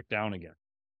they'll go back down again.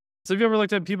 So have you ever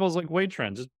looked at people's like weight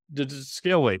trends, just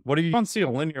scale weight? What do you don't see a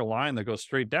linear line that goes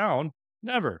straight down?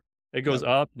 Never. It goes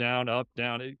up, down, up,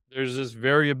 down. There's this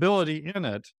variability in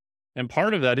it. And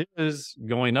part of that is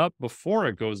going up before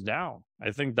it goes down.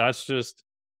 I think that's just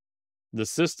the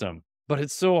system. But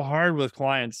it's so hard with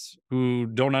clients who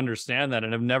don't understand that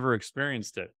and have never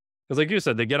experienced it. Because like you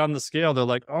said, they get on the scale, they're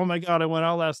like, oh my God, I went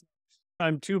out last night,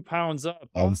 I'm 2 pounds up.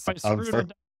 Oh, I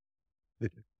screwed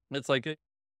it. It's like,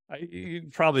 you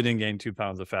probably didn't gain 2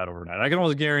 pounds of fat overnight. I can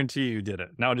almost guarantee you did it.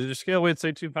 Now, did your scale weight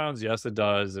say 2 pounds? Yes, it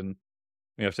does. And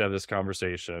we have to have this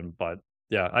conversation. But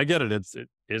yeah, I get it. It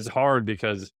is hard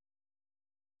because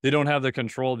they don't have the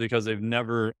control because they've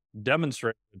never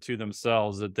demonstrated to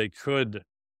themselves that they could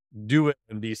do it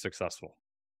and be successful.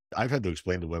 I've had to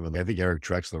explain to women. I think Eric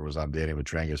Trexler was on Danny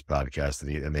Matranga's podcast,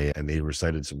 and they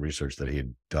recited some research that he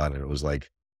had done, and it was like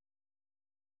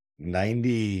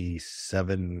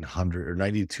 9,700 or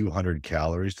 9,200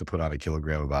 calories to put on a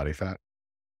kilogram of body fat.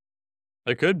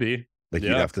 It could be. Like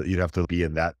you'd have to be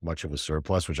in that much of a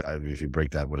surplus, which if you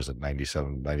break that, what is it?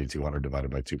 9,200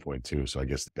 divided by 2.2. So I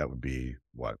guess that would be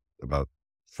what, about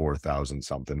 4,000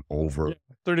 something over. Yeah,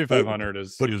 3,500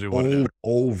 is usually what it is.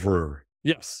 Over.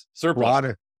 Yes.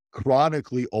 Surplus.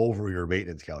 Chronically over your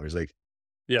maintenance calories. Like,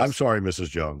 yes. I'm sorry, Mrs.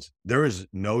 Jones. There is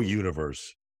no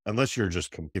universe unless you're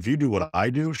just, if you do what I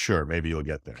do, sure, maybe you'll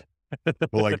get there.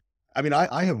 But like, I mean,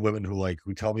 I have women who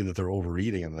tell me that they're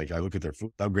overeating, and like I look at their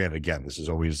food. Now, granted, again, this is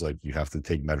always like you have to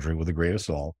take measuring with a grain of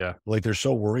salt. Yeah. Like they're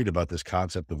so worried about this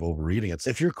concept of overeating. It's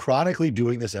if you're chronically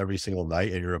doing this every single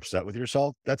night and you're upset with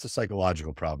yourself, that's a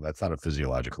psychological problem. That's not a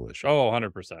physiological issue. Oh,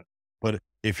 100%. But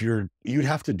if you'd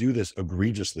have to do this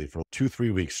egregiously for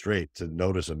 2-3 weeks straight to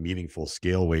notice a meaningful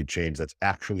scale weight change that's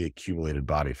actually accumulated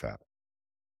body fat.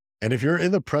 And if you're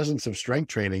in the presence of strength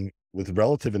training with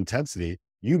relative intensity,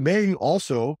 you may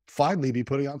also finally be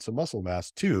putting on some muscle mass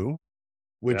too,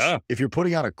 which if you're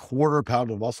putting on a 1/4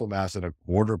 pound of muscle mass and a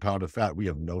 1/4 pound of fat, we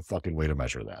have no fucking way to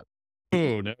measure that.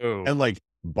 Oh, no. And like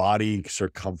body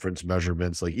circumference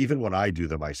measurements, like even when I do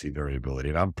them, I see variability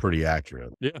and I'm pretty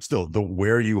accurate. Yeah. Still,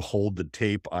 where you hold the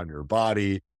tape on your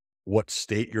body, what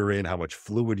state you're in, how much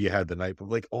fluid you had the night, but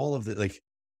like all of the, like,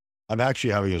 I'm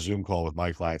actually having a Zoom call with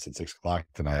my clients at 6 o'clock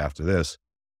tonight after this.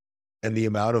 And the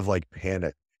amount of like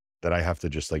panic that I have to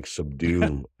just like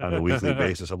subdue on a weekly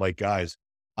basis. I'm like, guys,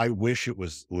 I wish it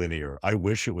was linear. I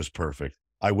wish it was perfect.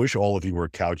 I wish all of you were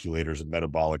calculators and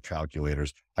metabolic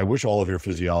calculators. I wish all of your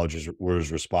physiologists were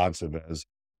as responsive as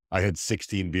I had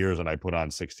 16 beers and I put on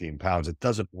 16 pounds. It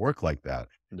doesn't work like that.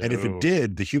 No. And if it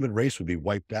did, the human race would be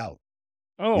wiped out.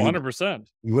 Oh, 100%.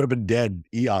 We would have been dead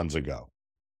eons ago.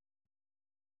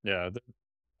 Yeah.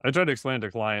 I try to explain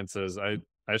to clients as I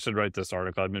should write this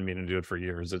article. I've been meaning to do it for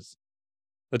years.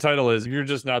 The title is, you're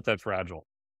just not that fragile.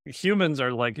 Humans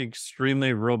are like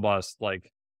extremely robust.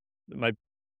 Like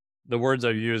the words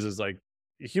I've used is like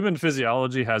human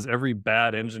physiology has every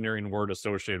bad engineering word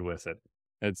associated with it.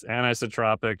 It's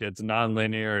anisotropic, it's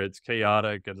nonlinear, it's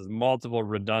chaotic, it has multiple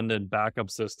redundant backup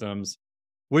systems,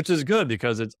 which is good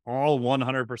because it's all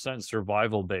 100%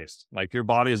 survival based. Like your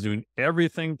body is doing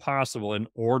everything possible in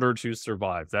order to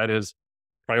survive. That is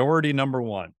priority number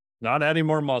one. Not adding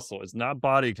more muscle. It's not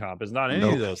body comp. It's not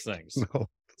any of those things. No.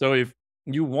 So if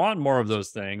you want more of those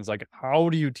things, like how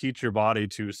do you teach your body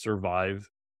to survive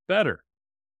better?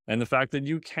 And the fact that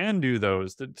you can do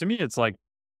those, to me, it's like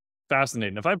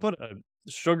fascinating. If I put a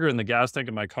sugar in the gas tank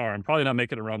in my car, I'm probably not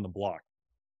making it around the block.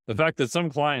 The fact that some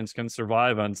clients can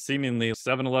survive on seemingly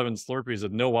 7-Eleven Slurpees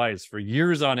with no ice for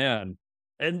years on end,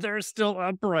 and they're still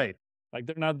upright. Like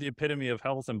they're not the epitome of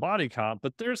health and body comp,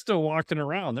 but they're still walking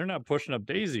around. They're not pushing up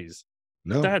daisies.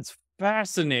 No. That's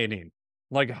fascinating.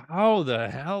 Like, how the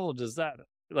hell does that,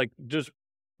 like, just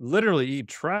literally eat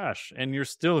trash and you're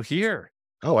still here?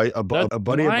 Oh, That's a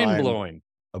buddy of mind mine,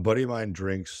 blowing.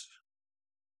 drinks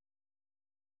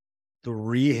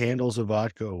 3 handles of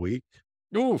vodka a week,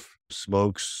 Oof.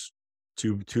 smokes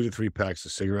 2 to 3 packs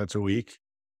of cigarettes a week,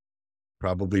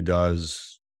 probably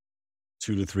does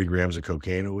 2 to 3 grams of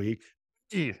cocaine a week,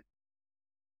 Gee.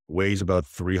 weighs about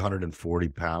 340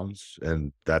 pounds,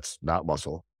 and that's not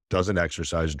muscle, doesn't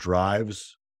exercise,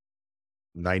 drives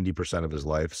 90% of his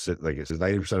life, like it says,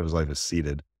 90% of his life is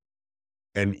seated,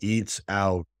 and eats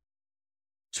out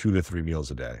 2 to 3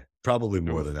 meals a day, probably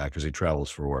more than that because he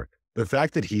travels for work. The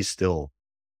fact that he's still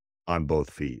on both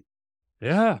feet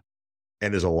Yeah.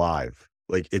 and is alive,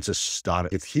 like, it's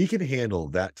astonishing. If he can handle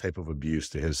that type of abuse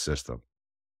to his system,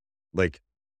 like,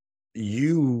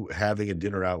 you having a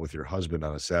dinner out with your husband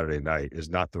on a Saturday night is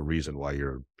not the reason why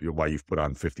why you've put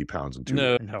on 50 pounds in 2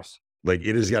 No. years. Like,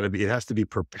 it has to be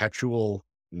perpetual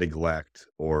neglect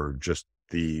or just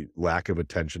the lack of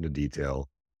attention to detail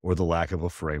or the lack of a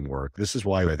framework. This is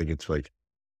why I think it's like,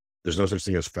 there's no such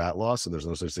thing as fat loss and there's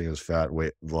no such thing as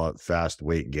fast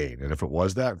weight gain. And if it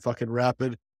was that fucking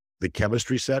rapid, the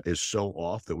chemistry set is so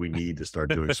off that we need to start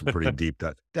doing some pretty deep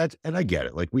and I get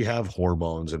it. Like, we have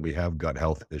hormones and we have gut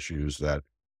health issues that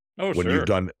Oh, when sure.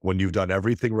 you've done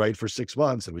everything right for 6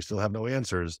 months and we still have no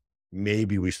answers,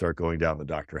 maybe we start going down the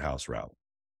Dr. House route.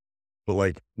 But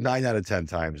like 9 out of 10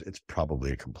 times, it's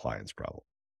probably a compliance problem.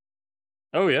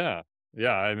 Oh, yeah.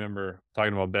 Yeah. I remember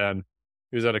talking about Ben.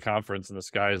 He was at a conference in the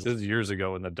skies. This is years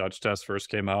ago when the Dutch test first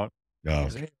came out. No.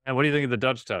 He's like, "Hey, man, what do you think of the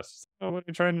Dutch test?" "Oh, what are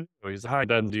you trying to do?" He's like, "Hi,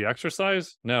 Ben, do you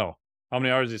exercise?" "No." "How many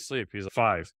hours do you sleep?" He's like,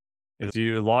 5. He's like, "Do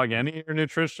you log any of your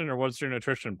nutrition or what's your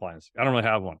nutrition plans?" "I don't really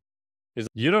have one." He's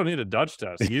like, "You don't need a Dutch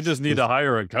test. You just need to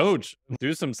hire a coach,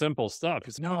 do some simple stuff."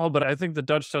 He's like, "No, but I think the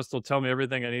Dutch test will tell me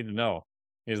everything I need to know."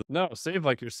 He's like, "No, save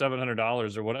like your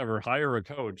 $700 or whatever, hire a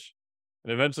coach."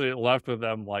 And eventually it left with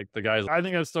them, like the guy's, "I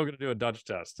think I'm still going to do a Dutch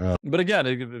test." But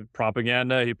again,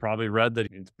 propaganda, he probably read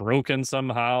that it's broken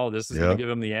somehow. This is going to give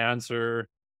him the answer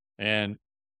and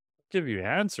give you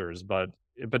answers, but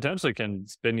it potentially can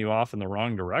spin you off in the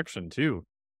wrong direction too.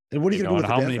 And what are you going to do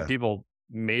with how the many data? people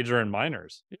major and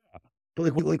minors? Yeah.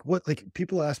 But like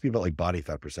people ask me about like body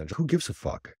fat percentage. Who gives a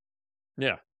fuck?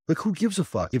 Yeah. Like, who gives a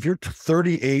fuck? If you're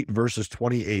 38 versus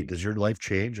 28, does your life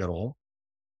change at all?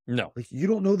 No. Like, you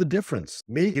don't know the difference.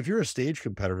 Maybe if you're a stage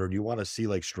competitor and you want to see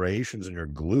like striations in your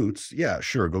glutes, yeah,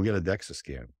 sure, go get a DEXA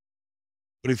scan.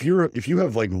 But if you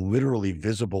have like literally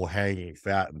visible hanging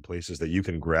fat in places that you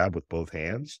can grab with both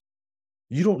hands,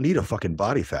 you don't need a fucking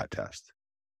body fat test.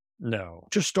 No.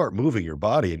 Just start moving your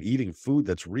body and eating food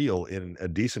that's real in a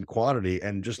decent quantity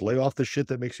and just lay off the shit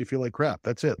that makes you feel like crap.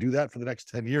 That's it. Do that for the next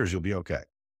 10 years. You'll be okay.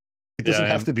 It doesn't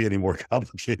have to be any more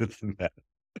complicated than that.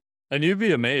 And you'd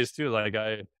be amazed too. Like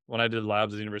when I did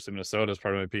labs at the University of Minnesota as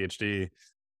part of my PhD,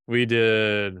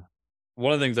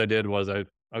 one of the things I did was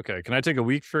okay, can I take a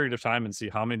week period of time and see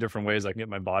how many different ways I can get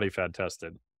my body fat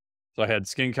tested? So I had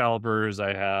skin calipers,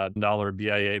 I had dollar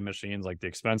BIA machines, like the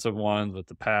expensive ones with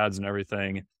the pads and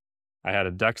everything. I had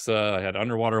a DEXA, I had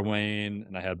underwater weighing,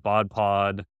 and I had bod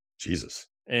pod. Jesus.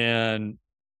 And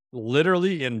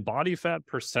literally in body fat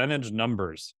percentage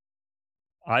numbers,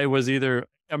 I was either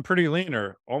I'm pretty lean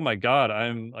or, oh my God,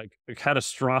 I'm like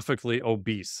catastrophically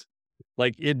obese.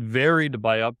 Like it varied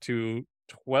by up to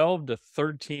 12 to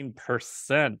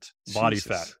 13% body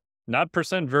fat, not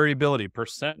percent variability,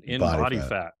 percent in body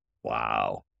fat.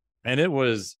 Wow. And it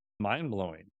was mind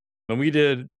blowing. When we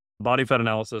did body fat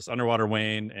analysis, underwater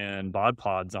weighing, and bod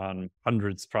pods on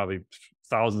hundreds, probably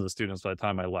thousands of students by the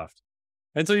time I left.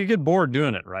 And so you get bored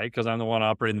doing it, right? Because I'm the one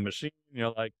operating the machine.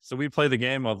 So we play the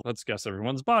game of let's guess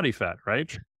everyone's body fat,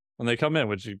 right? When they come in,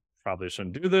 which you probably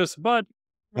shouldn't do this, but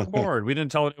we're bored. We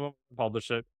didn't tell anyone to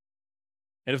publish it.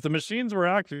 And if the machines were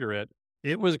accurate,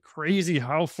 it was crazy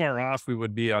how far off we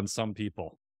would be on some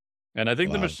people. And I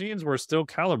think the machines were still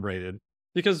calibrated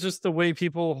because just the way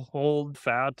people hold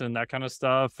fat and that kind of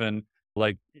stuff. And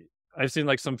like, I've seen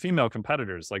like some female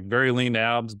competitors, like very lean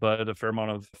abs, but a fair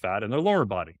amount of fat in their lower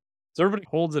body. So everybody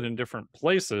holds it in different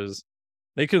places.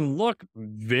 They can look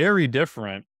very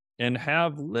different and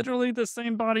have literally the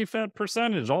same body fat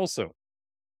percentage also.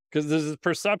 Because there's this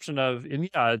perception of, and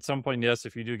yeah, at some point, yes,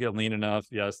 if you do get lean enough,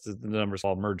 yes, the numbers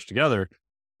all merge together.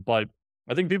 But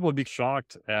I think people would be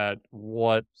shocked at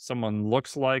what someone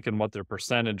looks like and what their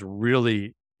percentage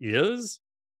really is.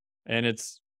 And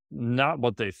it's not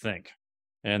what they think.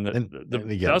 And the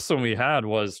and again, best one we had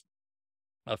was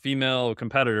a female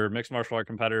competitor, mixed martial art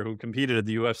competitor, who competed at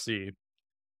the UFC.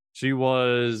 She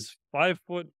was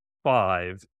 5'5",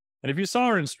 and if you saw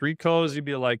her in street clothes, you'd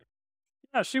be like,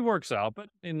 yeah, she works out, but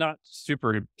not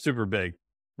super, super big.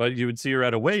 But you would see her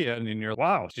at a weigh-in and you're,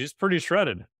 wow, she's pretty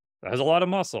shredded. Has a lot of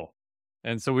muscle.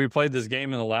 And so we played this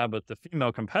game in the lab with the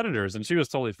female competitors, and she was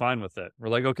totally fine with it. We're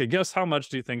like, okay, guess how much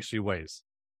do you think she weighs?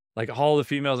 Like, all the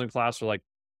females in class were like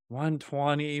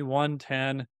 120,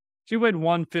 110. She weighed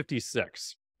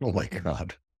 156. oh my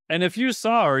God. And if you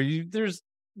saw her, there's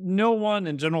no one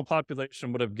in general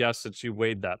population would have guessed that she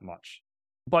weighed that much.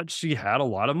 But she had a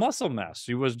lot of muscle mass.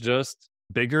 She was just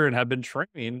bigger and had been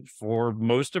training for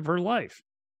most of her life.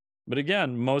 But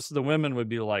again, most of the women would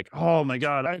be like, oh my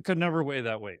God, I could never weigh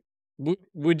that weight.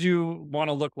 Would you want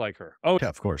to look like her? Oh, Yeah,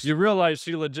 of course. you realize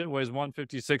she legit weighs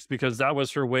 156 because that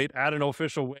was her weight at an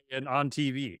official weigh-in on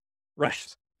TV.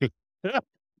 Right.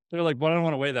 They're like, well, I don't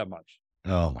want to weigh that much.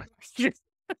 Oh my.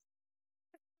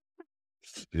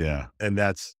 Yeah. And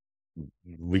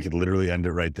we could literally end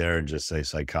it right there and just say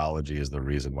psychology is the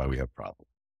reason why we have problems.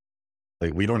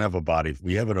 Like, we don't have a body.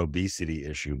 We have an obesity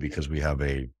issue because we have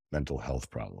a mental health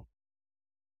problem.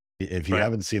 If you Right.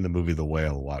 haven't seen the movie The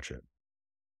Whale, watch it.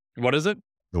 What is it?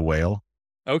 The Whale.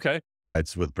 Okay.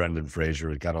 It's with Brendan Fraser.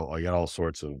 It got all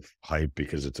sorts of hype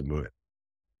because it's a movie.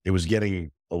 It was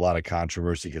getting a lot of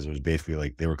controversy because it was basically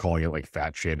like, they were calling it like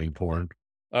fat shaming porn.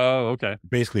 Oh, okay.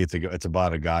 Basically, it's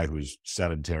about a guy who's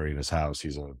sedentary in his house.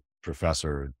 He's a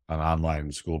professor, an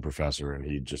online school professor, and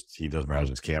he doesn't have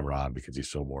his camera on because he's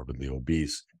so morbidly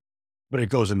obese. But it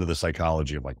goes into the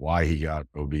psychology of like why he got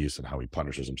obese and how he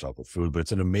punishes himself with food. But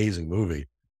it's an amazing movie.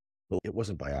 But it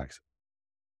wasn't by accident.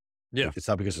 Yeah. It's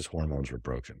not because his hormones were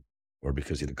broken or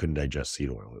because he couldn't digest seed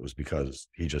oil. It was because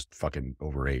he just fucking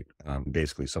overate,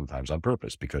 basically sometimes on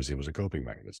purpose because it was a coping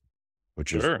mechanism,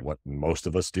 which is Sure. what most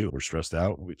of us do. We're stressed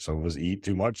out. Some of us eat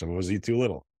too much. Some of us eat too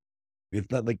little.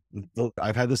 It's not like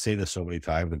I've had to say this so many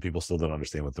times and people still don't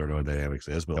understand what thermodynamics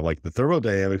is, but I'm like, the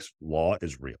thermodynamics law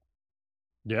is real.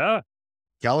 Yeah.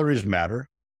 Calories matter.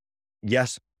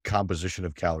 Yes, composition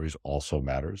of calories also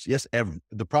matters. Yes,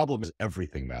 the problem is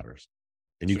everything matters.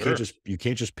 And you Sure.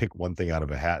 can't just pick one thing out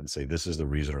of a hat and say this is the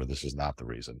reason or this is not the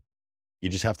reason. You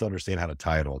just have to understand how to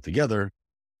tie it all together.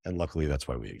 And luckily that's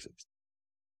why we exist.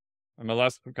 And my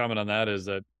last comment on that is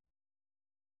that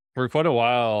for quite a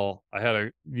while,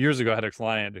 years ago, I had a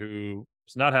client who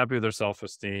was not happy with their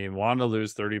self-esteem, wanted to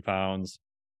lose 30 pounds.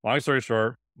 Long story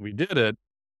short, we did it.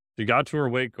 She got to her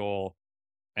weight goal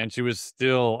and she was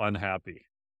still unhappy.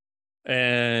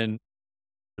 And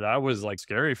that was like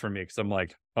scary for me because I'm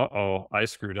like, uh-oh, I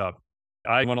screwed up.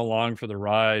 I went along for the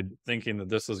ride thinking that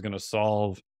this was going to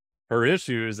solve her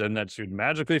issues and that she'd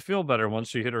magically feel better once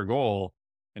she hit her goal,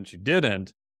 and she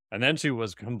didn't. And then she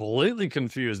was completely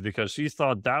confused because she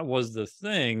thought that was the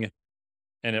thing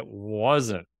and it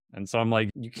wasn't. And so I'm like,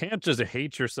 you can't just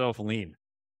hate yourself lean,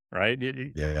 right?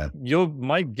 Yeah. You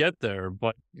might get there,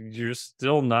 but you're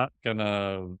still not going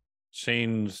to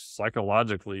change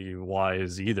psychologically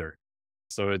wise either.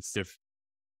 So it's, if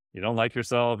you don't like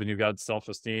yourself and you've got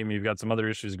self-esteem, you've got some other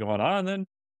issues going on, then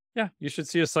yeah, you should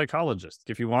see a psychologist.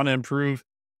 If you want to improve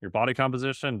your body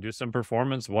composition, do some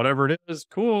performance, whatever it is,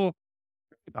 cool,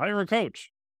 hire a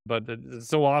coach. But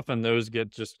so often those get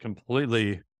just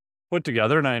completely put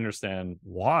together, and I understand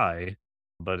why,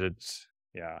 but it's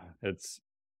a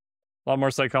lot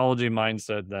more psychology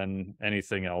mindset than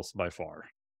anything else by far.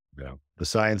 Yeah. The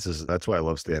science is, that's why I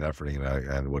love Stan Efferding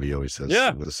and what he always says.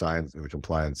 Yeah. The science and the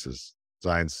compliance is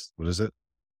science. What is it?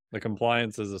 The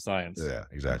compliance is a science. Yeah,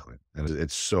 exactly. And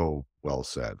it's so well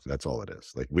said. That's all it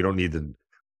is. Like, we don't need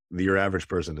your average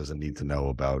person doesn't need to know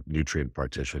about nutrient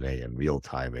partitioning and meal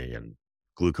timing and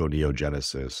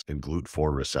gluconeogenesis and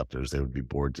GLUT4 receptors. They would be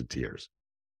bored to tears.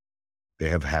 They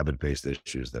have habit-based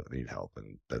issues that need help.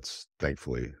 And that's,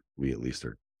 thankfully, we at least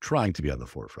are trying to be on the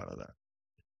forefront of that.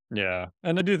 Yeah.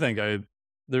 And I do think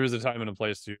there is a time and a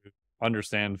place to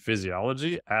understand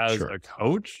physiology as Sure. a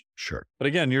coach. Sure. But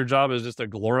again, your job is just a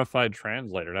glorified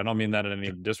translator. And I don't mean that in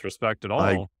any disrespect at all.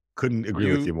 I couldn't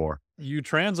agree with you more. You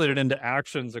translate it into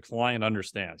actions the client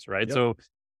understands, right? Yep. So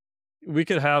we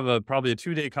could have probably a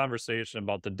 2-day conversation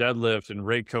about the deadlift and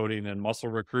rate coding and muscle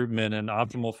recruitment and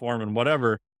optimal form and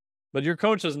whatever. But your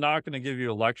coach is not going to give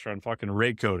you a lecture on fucking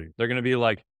rate coding. They're going to be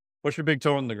like, push your big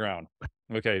toe in the ground.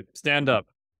 Okay, stand up.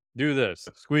 Do this,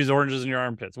 squeeze oranges in your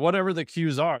armpits, whatever the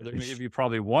cues are. They're going to give you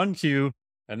probably one cue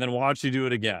and then watch you do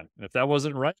it again. And if that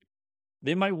wasn't right,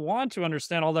 they might want to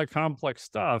understand all that complex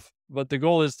stuff, but the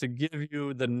goal is to give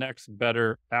you the next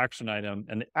better action item.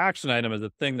 And the action item is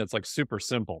the thing that's like super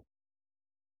simple.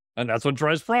 And that's what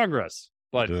drives progress.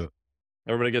 But Yeah.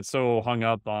 everybody gets so hung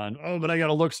up on, oh, but I got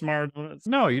to look smart.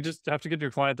 No, you just have to get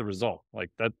your client the result.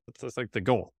 Like that's like the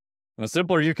goal. And the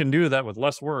simpler you can do that with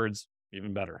less words,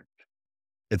 even better.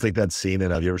 It's like that scene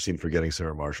in, have you ever seen Forgetting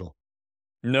Sarah Marshall?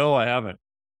 No, I haven't.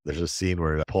 There's a scene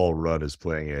where Paul Rudd is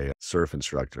playing a surf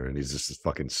instructor and he's just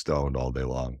fucking stoned all day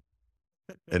long.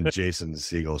 And Jason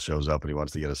Segel shows up and he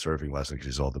wants to get a surfing lesson because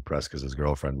he's all depressed because his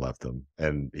girlfriend left him.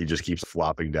 And he just keeps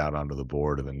flopping down onto the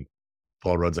board. And then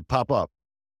Paul Rudd's like, pop up.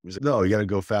 He's like, no, you got to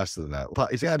go faster than that.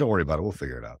 He's like, yeah, don't worry about it. We'll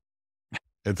figure it out.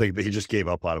 It's like he just gave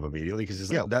up on him immediately because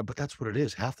he's like, yeah, but that's what it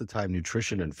is. Half the time,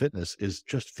 nutrition and fitness is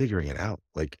just figuring it out.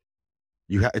 Like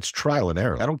it's trial and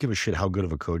error. I don't give a shit how good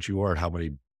of a coach you are and how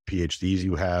many PhDs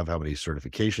you have, how many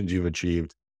certifications you've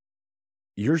achieved.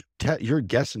 You're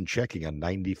guessing checking on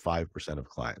 95% of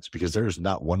clients because there's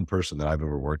not one person that I've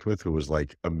ever worked with who was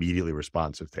like immediately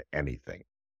responsive to anything.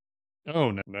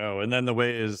 Oh, no. And then the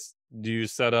way is, do you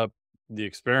set up the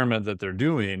experiment that they're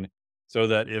doing so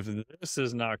that if this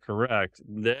is not correct,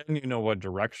 then you know what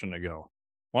direction to go.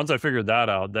 Once I figured that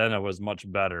out, then it was much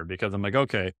better because I'm like,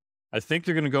 okay, I think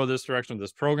they're going to go this direction with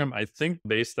this program. I think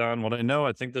based on what I know,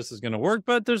 I think this is going to work,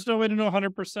 but there's no way to know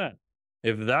 100%.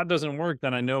 If that doesn't work,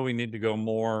 then I know we need to go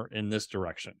more in this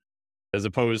direction. As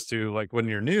opposed to like when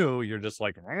you're new, you're just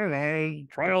like, I don't know,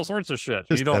 try all sorts of shit.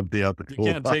 Just empty out the You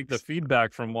can't take the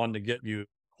feedback from one to get you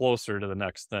closer to the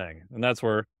next thing. And that's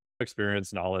where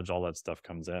experience, knowledge, all that stuff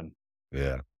comes in.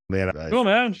 Yeah, man. Cool,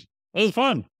 man. That was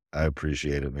fun. I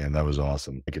appreciate it, man. That was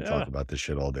awesome. I could talk about this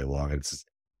shit all day long.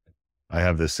 I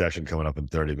have this session coming up in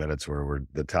 30 minutes where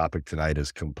the topic tonight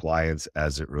is compliance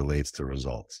as it relates to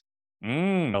results.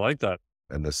 I like that.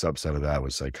 And the subset of that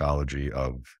was psychology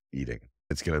of eating.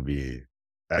 It's going to be,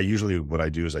 what I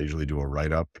do is I usually do a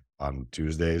write-up on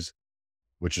Tuesdays,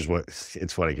 which is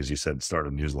it's funny because you said start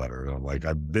a newsletter. And I'm like,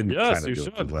 I've been kind of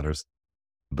doing newsletters,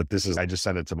 but I just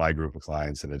send it to my group of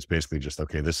clients and it's basically just,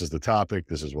 okay, this is the topic.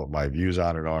 This is what my views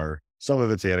on it are. Some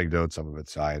of it's anecdote, some of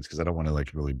it's science, because I don't want to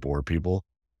like really bore people.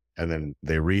 And then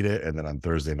they read it. And then on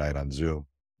Thursday night on Zoom,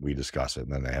 we discuss it.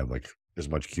 And then they have like as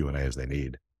much Q&A as they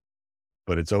need.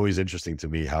 But it's always interesting to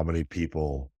me how many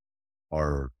people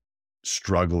are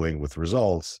struggling with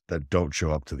results that don't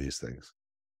show up to these things.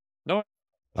 No,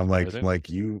 I'm like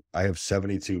I have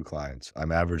 72 clients.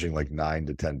 I'm averaging like 9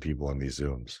 to 10 people in these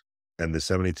Zooms. And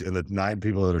the 9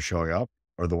 people that are showing up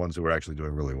are the ones who are actually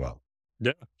doing really well.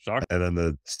 Yeah, shock. And then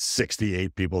the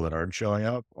 68 people that aren't showing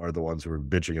up are the ones who are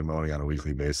bitching and moaning on a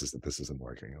weekly basis that this isn't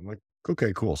working. I'm like,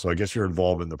 okay, cool. So I guess you're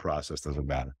involved in the process. Doesn't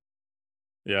matter.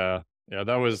 Yeah. Yeah.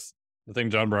 That was the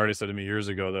thing John Berardi said to me years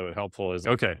ago that was helpful is,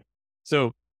 okay,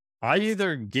 so I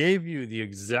either gave you the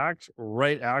exact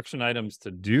right action items to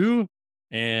do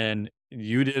and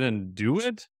you didn't do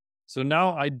it. So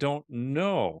now I don't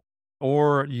know,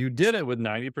 or you did it with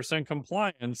 90%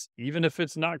 compliance, even if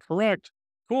it's not correct.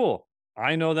 Cool.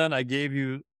 I know then I gave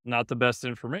you not the best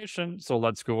information. So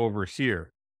let's go over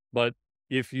here. But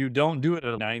if you don't do it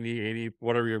at 90, 80,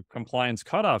 whatever your compliance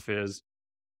cutoff is,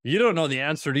 you don't know the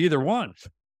answer to either one.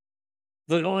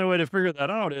 The only way to figure that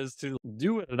out is to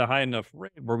do it at a high enough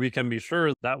rate where we can be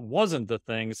sure that wasn't the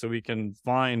thing so we can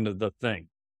find the thing.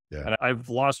 Yeah. And I've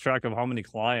lost track of how many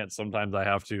clients sometimes I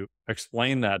have to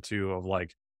explain that to, of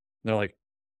like, they're like,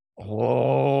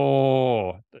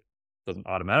 oh, it doesn't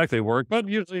automatically work, but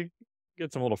usually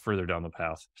gets them a little further down the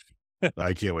path.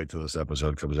 I can't wait till this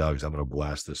episode comes out because I'm going to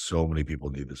blast this. So many people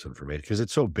need this information because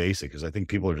it's so basic. Because I think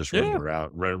people are just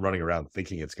running around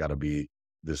thinking it's got to be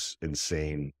this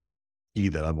insane key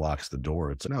that unlocks the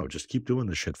door. It's no, just keep doing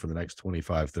this shit for the next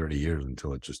 25, 30 years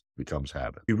until it just becomes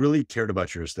habit. If you really cared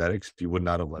about your aesthetics, you would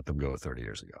not have let them go 30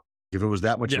 years ago. If it was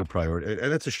that much of a priority,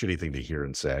 and that's a shitty thing to hear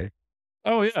and say.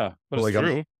 Oh yeah, but it's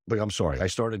true. I'm sorry. I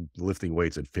started lifting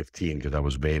weights at 15 because I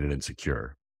was vain and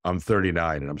insecure. I'm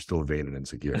 39 and I'm still vain and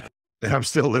insecure. And I'm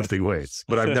still lifting weights,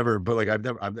 but I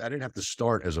didn't have to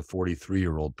start as a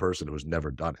 43-year-old person who has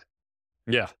never done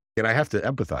it. Yeah. And I have to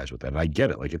empathize with that. And I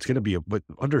get it. Like, it's going to be, but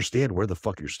understand where the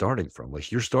fuck you're starting from.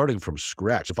 Like, you're starting from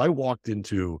scratch. If I walked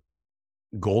into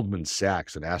Goldman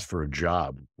Sachs and asked for a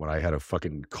job when I had a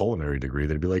fucking culinary degree,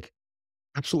 they'd be like,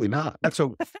 absolutely not.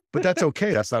 But that's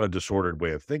okay. That's not a disordered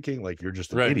way of thinking. Like, you're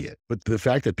just an idiot. But the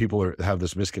fact that people have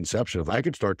this misconception of, I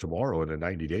could start tomorrow and in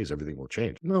 90 days, everything will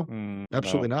change. No,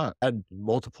 absolutely not. I'd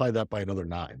multiply that by another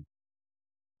 9.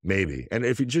 Maybe. And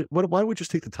if you just, why don't we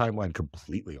just take the timeline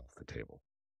completely off the table?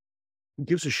 Who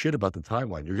gives a shit about the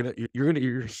timeline?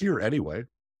 You're here anyway.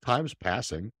 Time's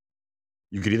passing.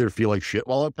 You could either feel like shit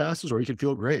while it passes, or you can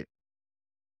feel great.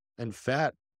 And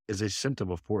fat is a symptom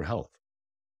of poor health.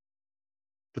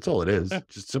 That's all it is.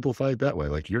 Just simplify it that way.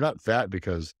 Like, you're not fat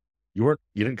because You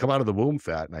didn't come out of the womb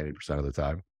fat 90% of the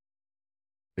time.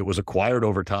 It was acquired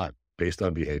over time based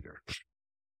on behavior.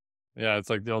 Yeah, it's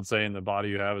like the old saying, the body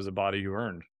you have is a body you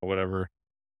earned, whatever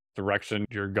direction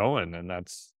you're going. And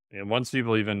once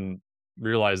people even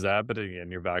realize that, but again,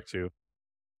 you're back to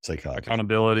Psychology.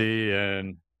 accountability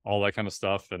and all that kind of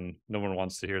stuff. And no one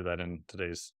wants to hear that in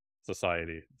today's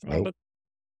society. Nope. But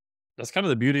that's kind of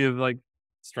the beauty of like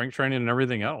strength training and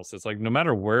everything else. It's like, no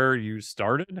matter where you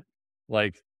started,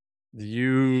 like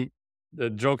the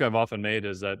joke I've often made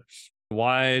is that,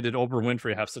 why did Oprah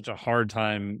Winfrey have such a hard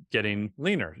time getting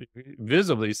leaner? You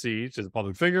visibly see she's a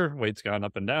public figure, weight's gone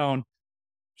up and down.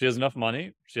 She has enough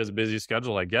money. She has a busy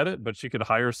schedule. I get it, but she could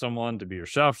hire someone to be her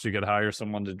chef. She could hire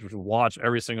someone to watch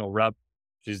every single rep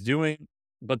she's doing.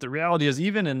 But the reality is,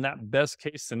 even in that best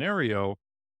case scenario,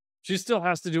 she still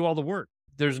has to do all the work.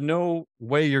 There's no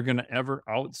way you're going to ever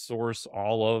outsource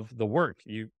all of the work.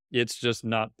 It's just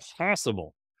not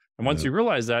possible. And once you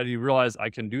realize that, you realize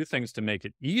I can do things to make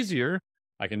it easier.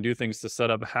 I can do things to set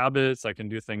up habits. I can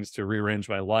do things to rearrange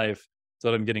my life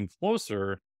so that I'm getting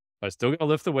closer. I still got to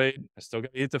lift the weight. I still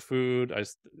got to eat the food.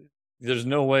 There's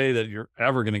no way that you're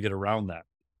ever going to get around that.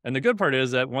 And the good part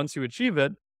is that once you achieve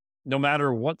it, no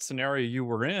matter what scenario you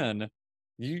were in,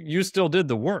 you still did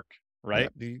the work, right?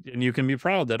 Yeah. And you can be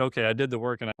proud that, okay, I did the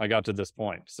work and I got to this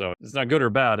point. So it's not good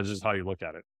or bad. It's just how you look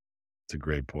at it. It's a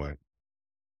great point.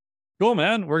 Cool,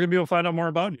 man. We're going to be able to find out more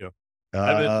about you.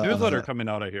 I have a newsletter coming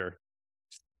out, I hear.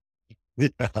 Yeah,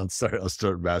 I'll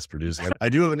start mass producing. I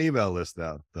do have an email list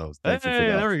now, though. Hey,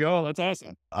 there we go. That's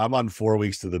awesome. I'm on 4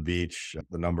 weeks to the beach,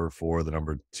 the number 4, the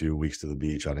number 2 weeks to the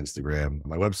beach on Instagram.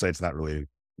 My website's not really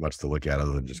much to look at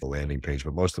other than just a landing page,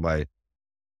 but most of my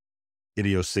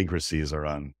idiosyncrasies are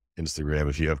on Instagram.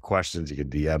 If you have questions, you can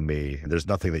DM me. And there's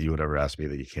nothing that you would ever ask me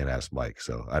that you can't ask Mike.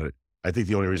 So I think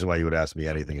the only reason why you would ask me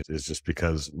anything is just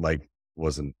because Mike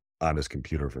wasn't on his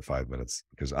computer for 5 minutes,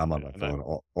 because I'm on my phone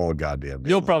all goddamn day.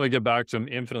 You'll probably get back to him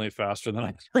infinitely faster than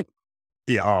I think.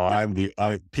 Yeah.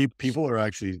 Oh, people are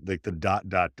actually like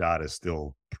the ... is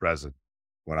still present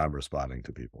when I'm responding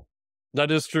to people.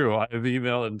 That is true. I've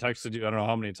emailed and texted you, I don't know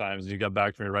how many times, and you got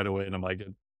back to me right away. And I'm like,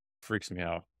 it freaks me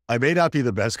out. I may not be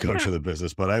the best coach of the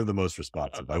business, but I'm the most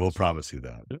responsive. I will promise you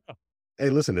that. Yeah. Hey,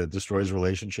 listen, it destroys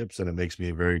relationships and it makes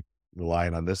me very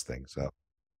reliant on this thing. So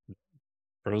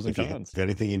pros and cons. If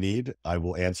anything you need, I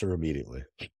will answer immediately.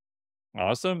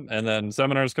 Awesome. And then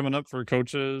seminars coming up for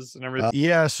coaches and everything.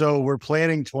 Yeah. So we're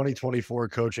planning 2024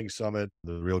 coaching summit,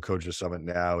 the Real Coaches Summit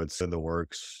now. It's in the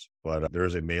works, but there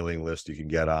is a mailing list you can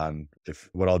get on.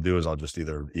 What I'll do is I'll just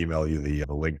either email you the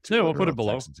link to it. Yeah, we'll put it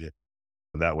below.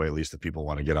 That way, at least if people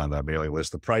want to get on that mailing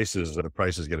list, the price is going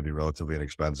to be relatively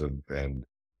inexpensive, and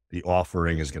the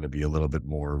offering is going to be a little bit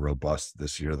more robust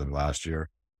this year than last year,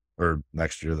 or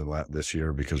next year than this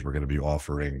year, because we're going to be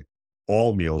offering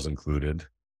all meals included.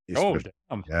 Oh,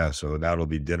 damn. Yeah. So now it'll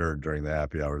be dinner during the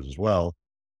happy hours as well.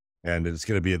 And it's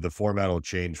going to be, the format will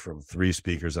change from 3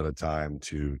 speakers at a time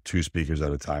to 2 speakers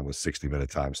at a time with 60-minute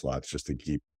time slots, just to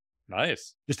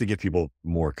give people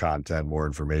more content, more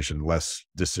information, less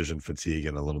decision fatigue,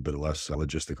 and a little bit less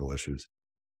logistical issues.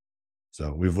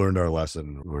 So we've learned our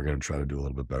lesson. We're going to try to do a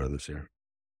little bit better this year.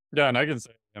 Yeah. And I can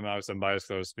say, I'm obviously biased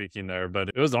because I was speaking there, but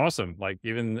it was awesome. Like,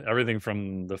 even everything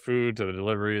from the food to the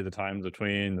delivery, the times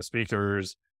between the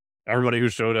speakers, everybody who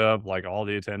showed up, like all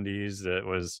the attendees, it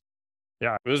was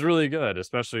really good,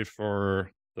 especially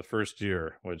for the first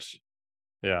year,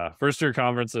 first year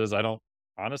conferences, I don't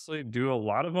honestly do a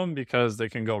lot of them because they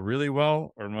can go really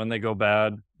well, or when they go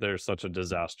bad, they're such a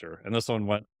disaster. And this one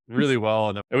went really well,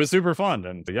 and it was super fun.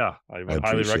 And I would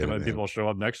highly recommend people show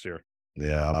up next year.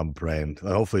 Yeah, I'm praying.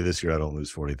 Hopefully this year I don't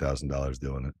lose $40,000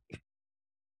 doing it.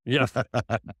 Yeah.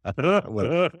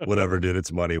 Whatever, dude.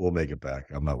 It's money. We'll make it back.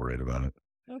 I'm not worried about it.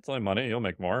 That's only money. You'll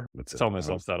make more. Tell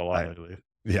myself that a lot lately.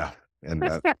 Yeah. And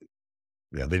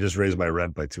they just raised my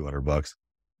rent by $200.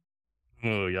 Oh,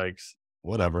 yikes.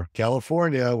 Whatever.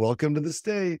 California, welcome to the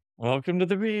state. Welcome to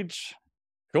the beach.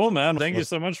 Cool, man. Thank you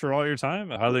so much for all your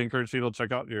time. I highly encourage people to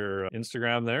check out your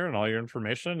Instagram there and all your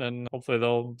information, and hopefully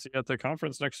they'll see you at the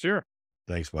conference next year.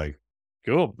 Thanks, Mike.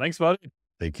 Cool. Thanks, buddy.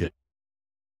 Thank you.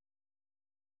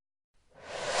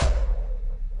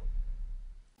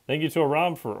 Thank you to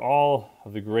Aram for all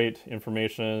of the great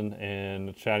information,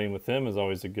 and chatting with him is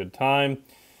always a good time.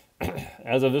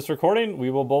 As of this recording,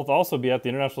 we will both also be at the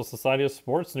International Society of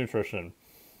Sports Nutrition.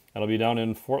 That'll be down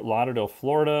in Fort Lauderdale,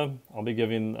 Florida. I'll be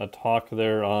giving a talk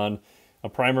there on a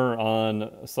primer on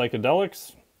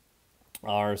psychedelics,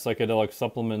 our psychedelic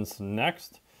supplements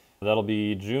next. That'll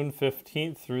be June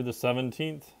 15th through the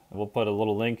 17th. We'll put a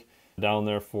little link down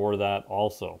there for that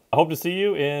also. I hope to see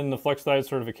you in the Flex Diet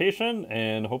certification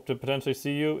and hope to potentially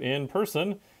see you in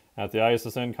person at the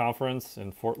ISSN conference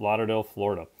in Fort Lauderdale,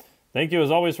 Florida. Thank you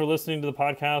as always for listening to the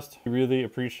podcast. We really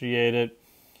appreciate it.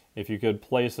 If you could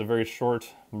place a very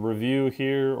short review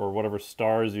here or whatever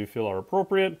stars you feel are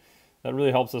appropriate, that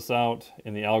really helps us out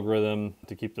in the algorithm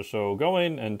to keep the show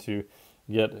going and to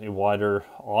get a wider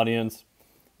audience.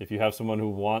 If you have someone who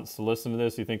wants to listen to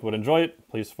this you think would enjoy it,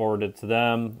 please forward it to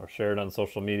them or share it on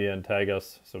social media and tag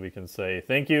us so we can say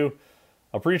thank you,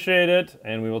 appreciate it,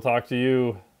 and we will talk to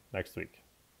you next week.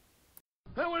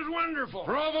 That was wonderful.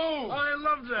 Bravo! I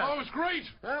loved that. Oh, it was great.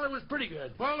 Well, it was pretty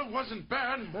good. Well, it wasn't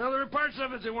bad. Well, there were parts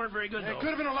of it that weren't very good, It though. could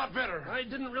have been a lot better. I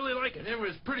didn't really like it. It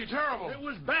was pretty terrible. It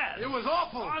was bad. It was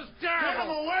awful. It was terrible. Get him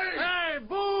away! Hey,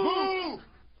 boo! Boo!